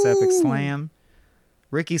you, Tux. Epic slam.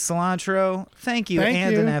 Ricky Cilantro, thank you, Thank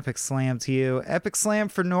and you. an epic slam to you. Epic slam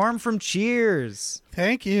for Norm from Cheers,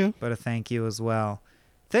 Thank you. but a thank you as well.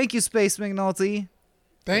 Thank you, Space McNulty.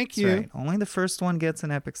 Thank That's you. right. Only the first one gets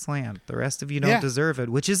an epic slam. The rest of you don't Yeah. deserve it,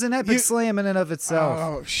 which is an epic You- slam in and of itself.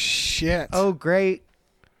 Oh, shit. Oh, great.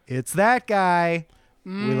 It's that guy.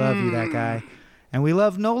 We love you, that guy. And we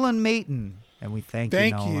love Nolan Mayton. And we thank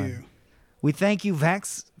Thank you, Nolan. you. We thank you,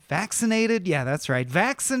 vaccinated. Yeah, that's right.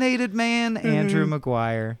 Vaccinated man, Andrew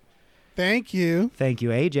McGuire. Thank you. Thank you,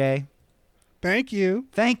 AJ. Thank you.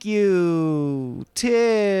 Thank you,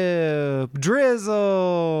 Tip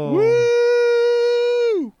Drizzle.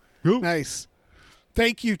 Woo! Yo. Nice.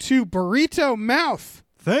 Thank you to Burrito Mouth.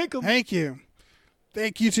 Thank him. Thank you.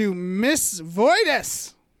 Thank you to Miss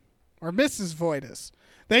Voidus. or Mrs. Voidus.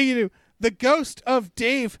 Thank you to the ghost of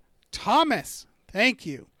Dave Thomas. Thank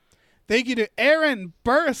you. Thank you to Aaron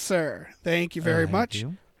Burser. Thank you very much.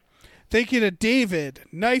 You. Thank you to David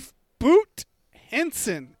Knife Boot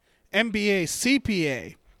Henson, MBA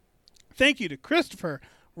CPA. Thank you to Christopher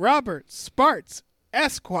Robert Sparts,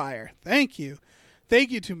 Esquire. Thank you.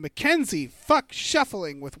 Thank you to Mackenzie Fuck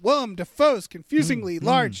Shuffling with Willem Dafoe's confusingly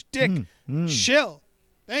large dick. Chill.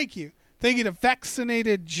 Thank you. Thank you to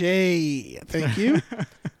Vaccinated J. Thank you.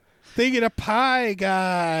 Thank you to Pie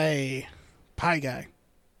Guy. Pie Guy.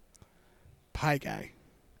 Pie Guy.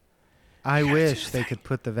 I wish they could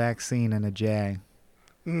put the vaccine in a J.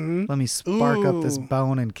 Mm-hmm. Let me spark up this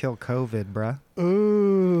bone and kill COVID, bruh.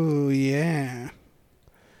 Ooh, yeah.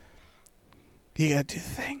 You gotta do the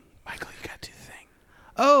thing. Michael, you gotta do the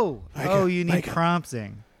thing. You need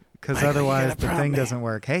prompting. Because Michael, otherwise the thing me. doesn't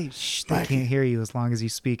work. Hey, shh, they Michael. can't hear you as long as you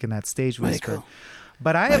speak in that stage whisper. Michael.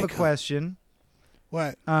 But I have a Michael. question,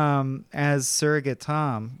 What? as Surrogate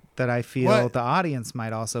Tom, that I feel What? the audience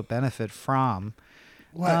might also benefit from.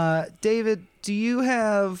 What? David, do you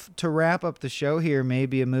have, to wrap up the show here,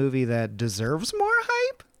 maybe a movie that deserves more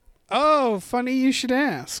hype? Oh, funny you should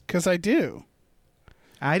ask, because I do.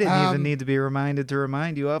 I didn't even need to be reminded to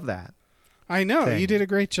remind you of that. I know. Thing. You did a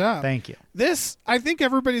great job. Thank you. This, I think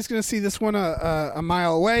everybody's going to see this one a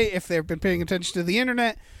mile away if they've been paying attention to the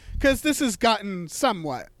internet, because this has gotten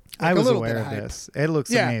somewhat. I a was little aware bit of hype. this. It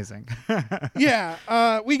looks Yeah. amazing.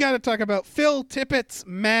 Yeah, we got to talk about Phil Tippett's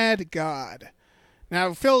Mad God.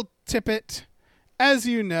 Now, Phil Tippett, as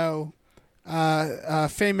you know,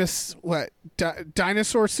 famous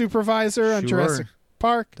dinosaur supervisor on Sure. Jurassic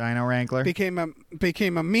Park, Dino Wrangler. became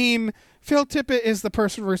a meme. Phil Tippett is the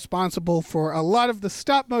person responsible for a lot of the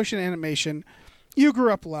stop motion animation you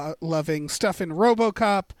grew up loving, stuff in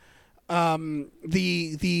RoboCop,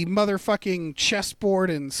 the motherfucking chessboard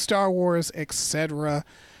in Star Wars, etc.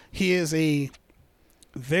 He is a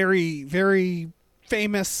very, very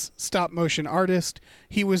famous stop motion artist.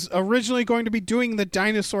 He was originally going to be doing the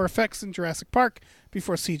dinosaur effects in Jurassic Park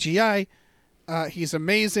before CGI. He's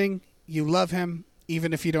amazing. You love him,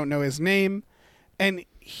 even if you don't know his name. And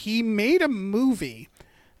he made a movie,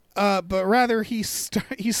 but rather he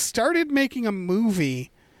started making a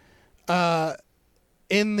movie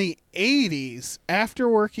in the 80s after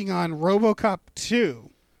working on RoboCop 2.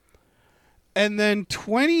 And then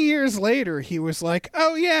 20 years later, he was like,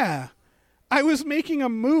 oh yeah, I was making a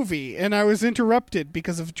movie and I was interrupted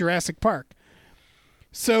because of Jurassic Park.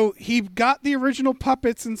 So he got the original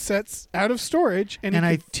puppets and sets out of storage and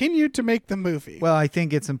he continued to make the movie. Well, I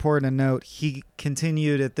think it's important to note he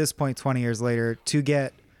continued at this point 20 years later to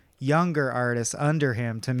get younger artists under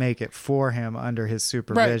him to make it for him under his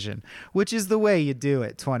supervision, which is the way you do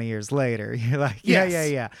it 20 years later. You're like,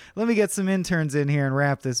 yeah. Let me get some interns in here and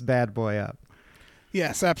wrap this bad boy up.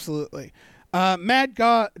 Yes, absolutely. Mad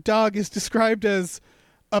Dog is described as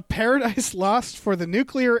a paradise lost for the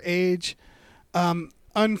nuclear age,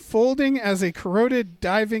 unfolding as a corroded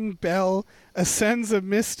diving bell ascends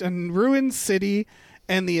amidst a ruined city,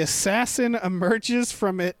 and the assassin emerges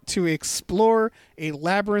from it to explore a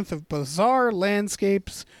labyrinth of bizarre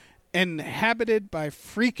landscapes inhabited by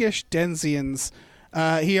freakish denizens.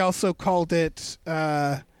 He also called it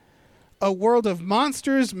a world of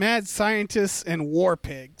monsters, mad scientists, and war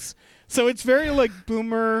pigs. So it's very like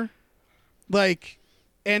boomer, like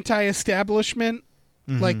anti-establishment,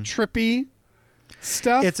 like trippy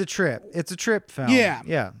stuff. It's a trip. It's a trip film.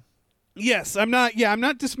 Yeah. Yes, I'm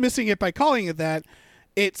not dismissing it by calling it that.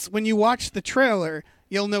 It's when you watch the trailer,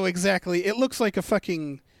 you'll know exactly. It looks like a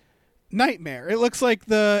fucking nightmare. It looks like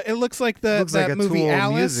that like a movie Tool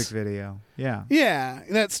Alice music video. Yeah. Yeah,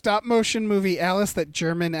 that stop motion movie Alice, that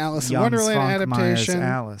German Alice in Jan Wonderland Svankmeyer's adaptation.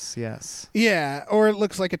 Alice, yes. Yeah, or it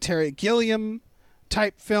looks like a Terry Gilliam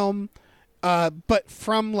type film, but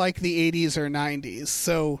from like the 80s or 90s.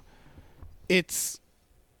 So it's,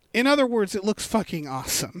 in other words, it looks fucking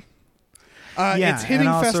awesome. It's hitting and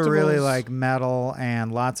also festivals. really like metal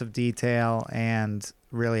and lots of detail and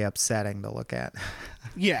really upsetting to look at.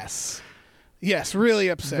 Yes, really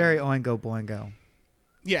upsetting. Very Oingo Boingo.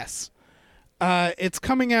 Yes. It's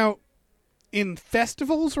coming out in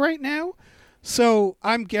festivals right now, so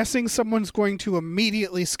I'm guessing someone's going to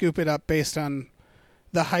immediately scoop it up based on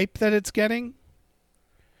the hype that it's getting.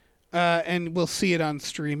 And we'll see it on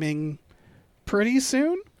streaming pretty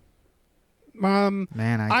soon. Man,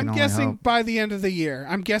 I'm only guessing hope. by the end of the year.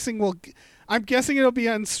 I'm guessing it'll be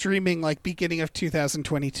on streaming like beginning of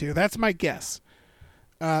 2022. That's my guess.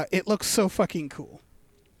 It looks so fucking cool.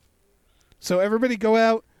 So everybody go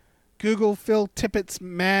out, Google Phil Tippett's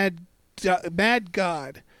Mad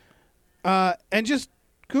God, and just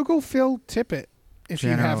Google Phil Tippett if you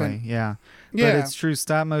haven't. Yeah. Yeah. But it's true.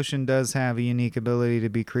 Stop motion does have a unique ability to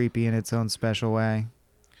be creepy in its own special way.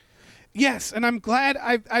 Yes, and I'm glad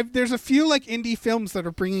there's a few like indie films that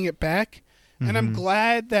are bringing it back, and I'm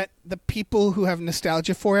glad that the people who have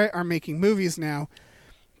nostalgia for it are making movies now,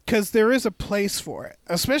 because there is a place for it.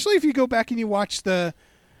 Especially if you go back and you watch the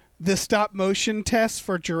stop motion test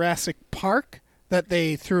for Jurassic Park that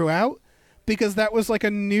they threw out, because that was like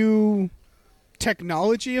a new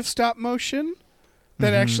technology of stop motion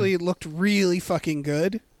that actually looked really fucking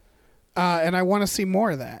good, and I want to see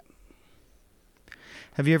more of that.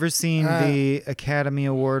 Have you ever seen the Academy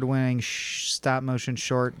Award-winning stop-motion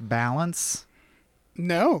short Balance?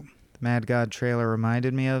 No. The Mad God trailer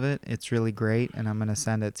reminded me of it. It's really great, and I'm going to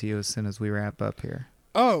send it to you as soon as we wrap up here.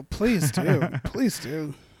 Oh, please do. Please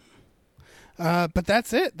do. But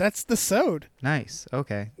that's it. That's the sode. Nice.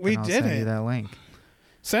 Okay. We I'll did send it. you that link.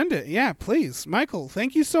 Send it. Yeah, please. Michael,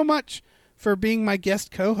 thank you so much for being my guest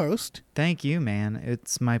co-host. Thank you, man.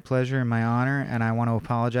 It's my pleasure and my honor, and I want to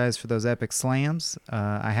apologize for those epic slams.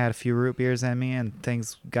 I had a few root beers in me, and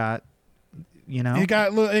things got, It got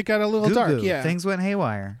a little goo-goo. dark, yeah. Things went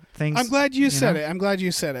haywire. I'm glad you said it. I'm glad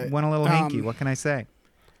you said it. Went a little hinky. What can I say?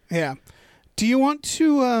 Yeah. Do you want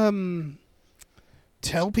to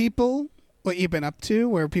tell people what you've been up to,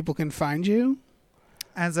 where people can find you?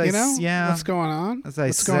 As I what's going on? As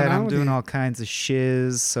I said, I'm doing all kinds of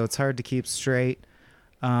shiz, so it's hard to keep straight.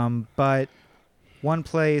 But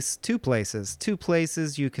two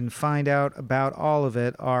places you can find out about all of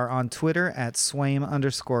it are on Twitter at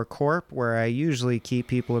 @Swaim_Corp, where I usually keep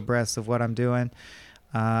people abreast of what I'm doing,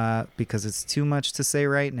 because it's too much to say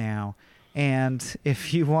right now. And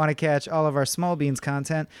if you want to catch all of our Small Beans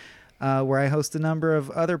content, where I host a number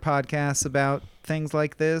of other podcasts about things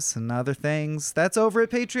like this and other things, that's over at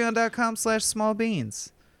patreon.com/smallbeans.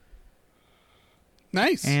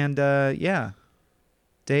 Nice. And yeah,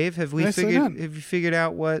 Dave, have you figured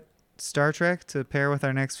out what Star Trek to pair with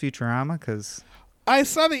our next Futurama? Because I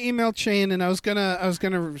saw the email chain and I was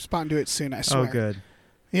gonna respond to it soon. I swear. Oh, good.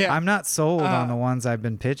 Yeah, I'm not sold on the ones I've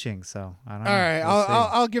been pitching, so I don't know. All right,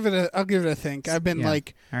 I'll give it a think. I've been all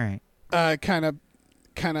right, kind of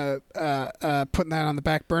putting that on the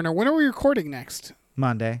back burner. When are we recording next?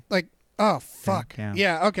 Monday. Oh fuck.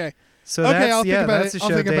 Yeah. Okay. So okay, that's I'll think about that's it. a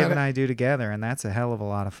show Dave and I do together, and that's a hell of a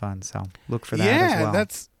lot of fun. So look for that as well. Yeah,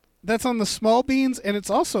 that's on the Small Beans, and it's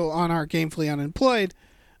also on our Gamefully Unemployed.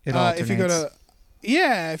 It alternates. If you go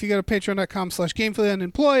to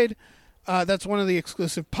patreon.com/gamefullyunemployed, that's one of the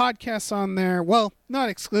exclusive podcasts on there. Well, not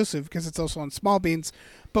exclusive because it's also on Small Beans,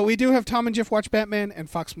 but we do have Tom and Jeff Watch Batman and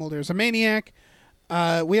Fox Mulder is a Maniac.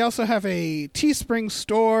 We also have a Teespring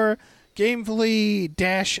store,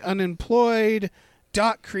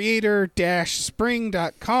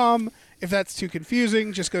 gamefully-unemployed.creator-spring.com. If that's too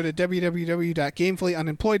confusing, just go to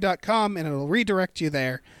www.gamefullyunemployed.com and it'll redirect you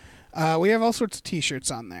there. We have all sorts of t-shirts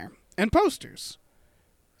on there and posters.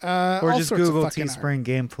 Or just Google Teespring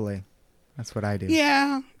Gamefully. That's what I do.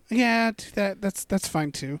 Yeah, do that. That's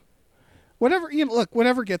fine too. Whatever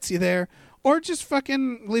gets you there, or just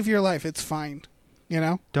fucking live your life. It's fine.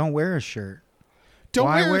 Don't wear a shirt. Don't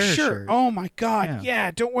Why wear a shirt. Oh my God. Yeah.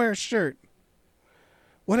 Don't wear a shirt.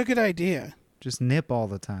 What a good idea. Just nip all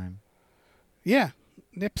the time. Yeah,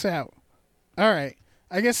 nips out. All right.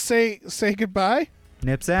 I guess say goodbye.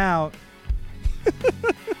 Nips out.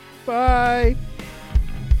 Bye.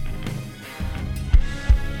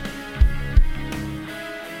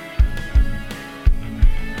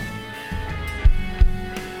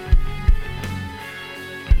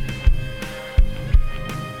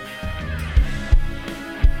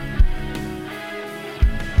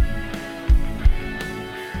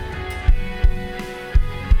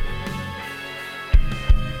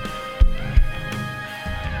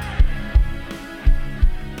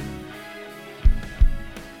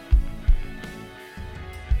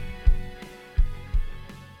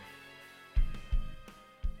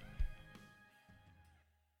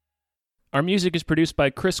 Our music is produced by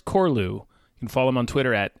Chris Corlew. You can follow him on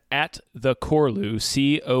Twitter at @thecorlew,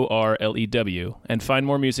 CORLEW, and find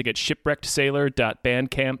more music at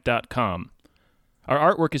shipwreckedsailor.bandcamp.com.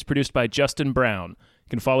 Our artwork is produced by Justin Brown. You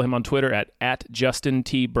can follow him on Twitter at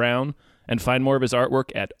 @JustinTBrown, and find more of his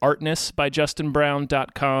artwork at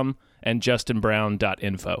artnessbyjustinbrown.com and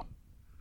justinbrown.info.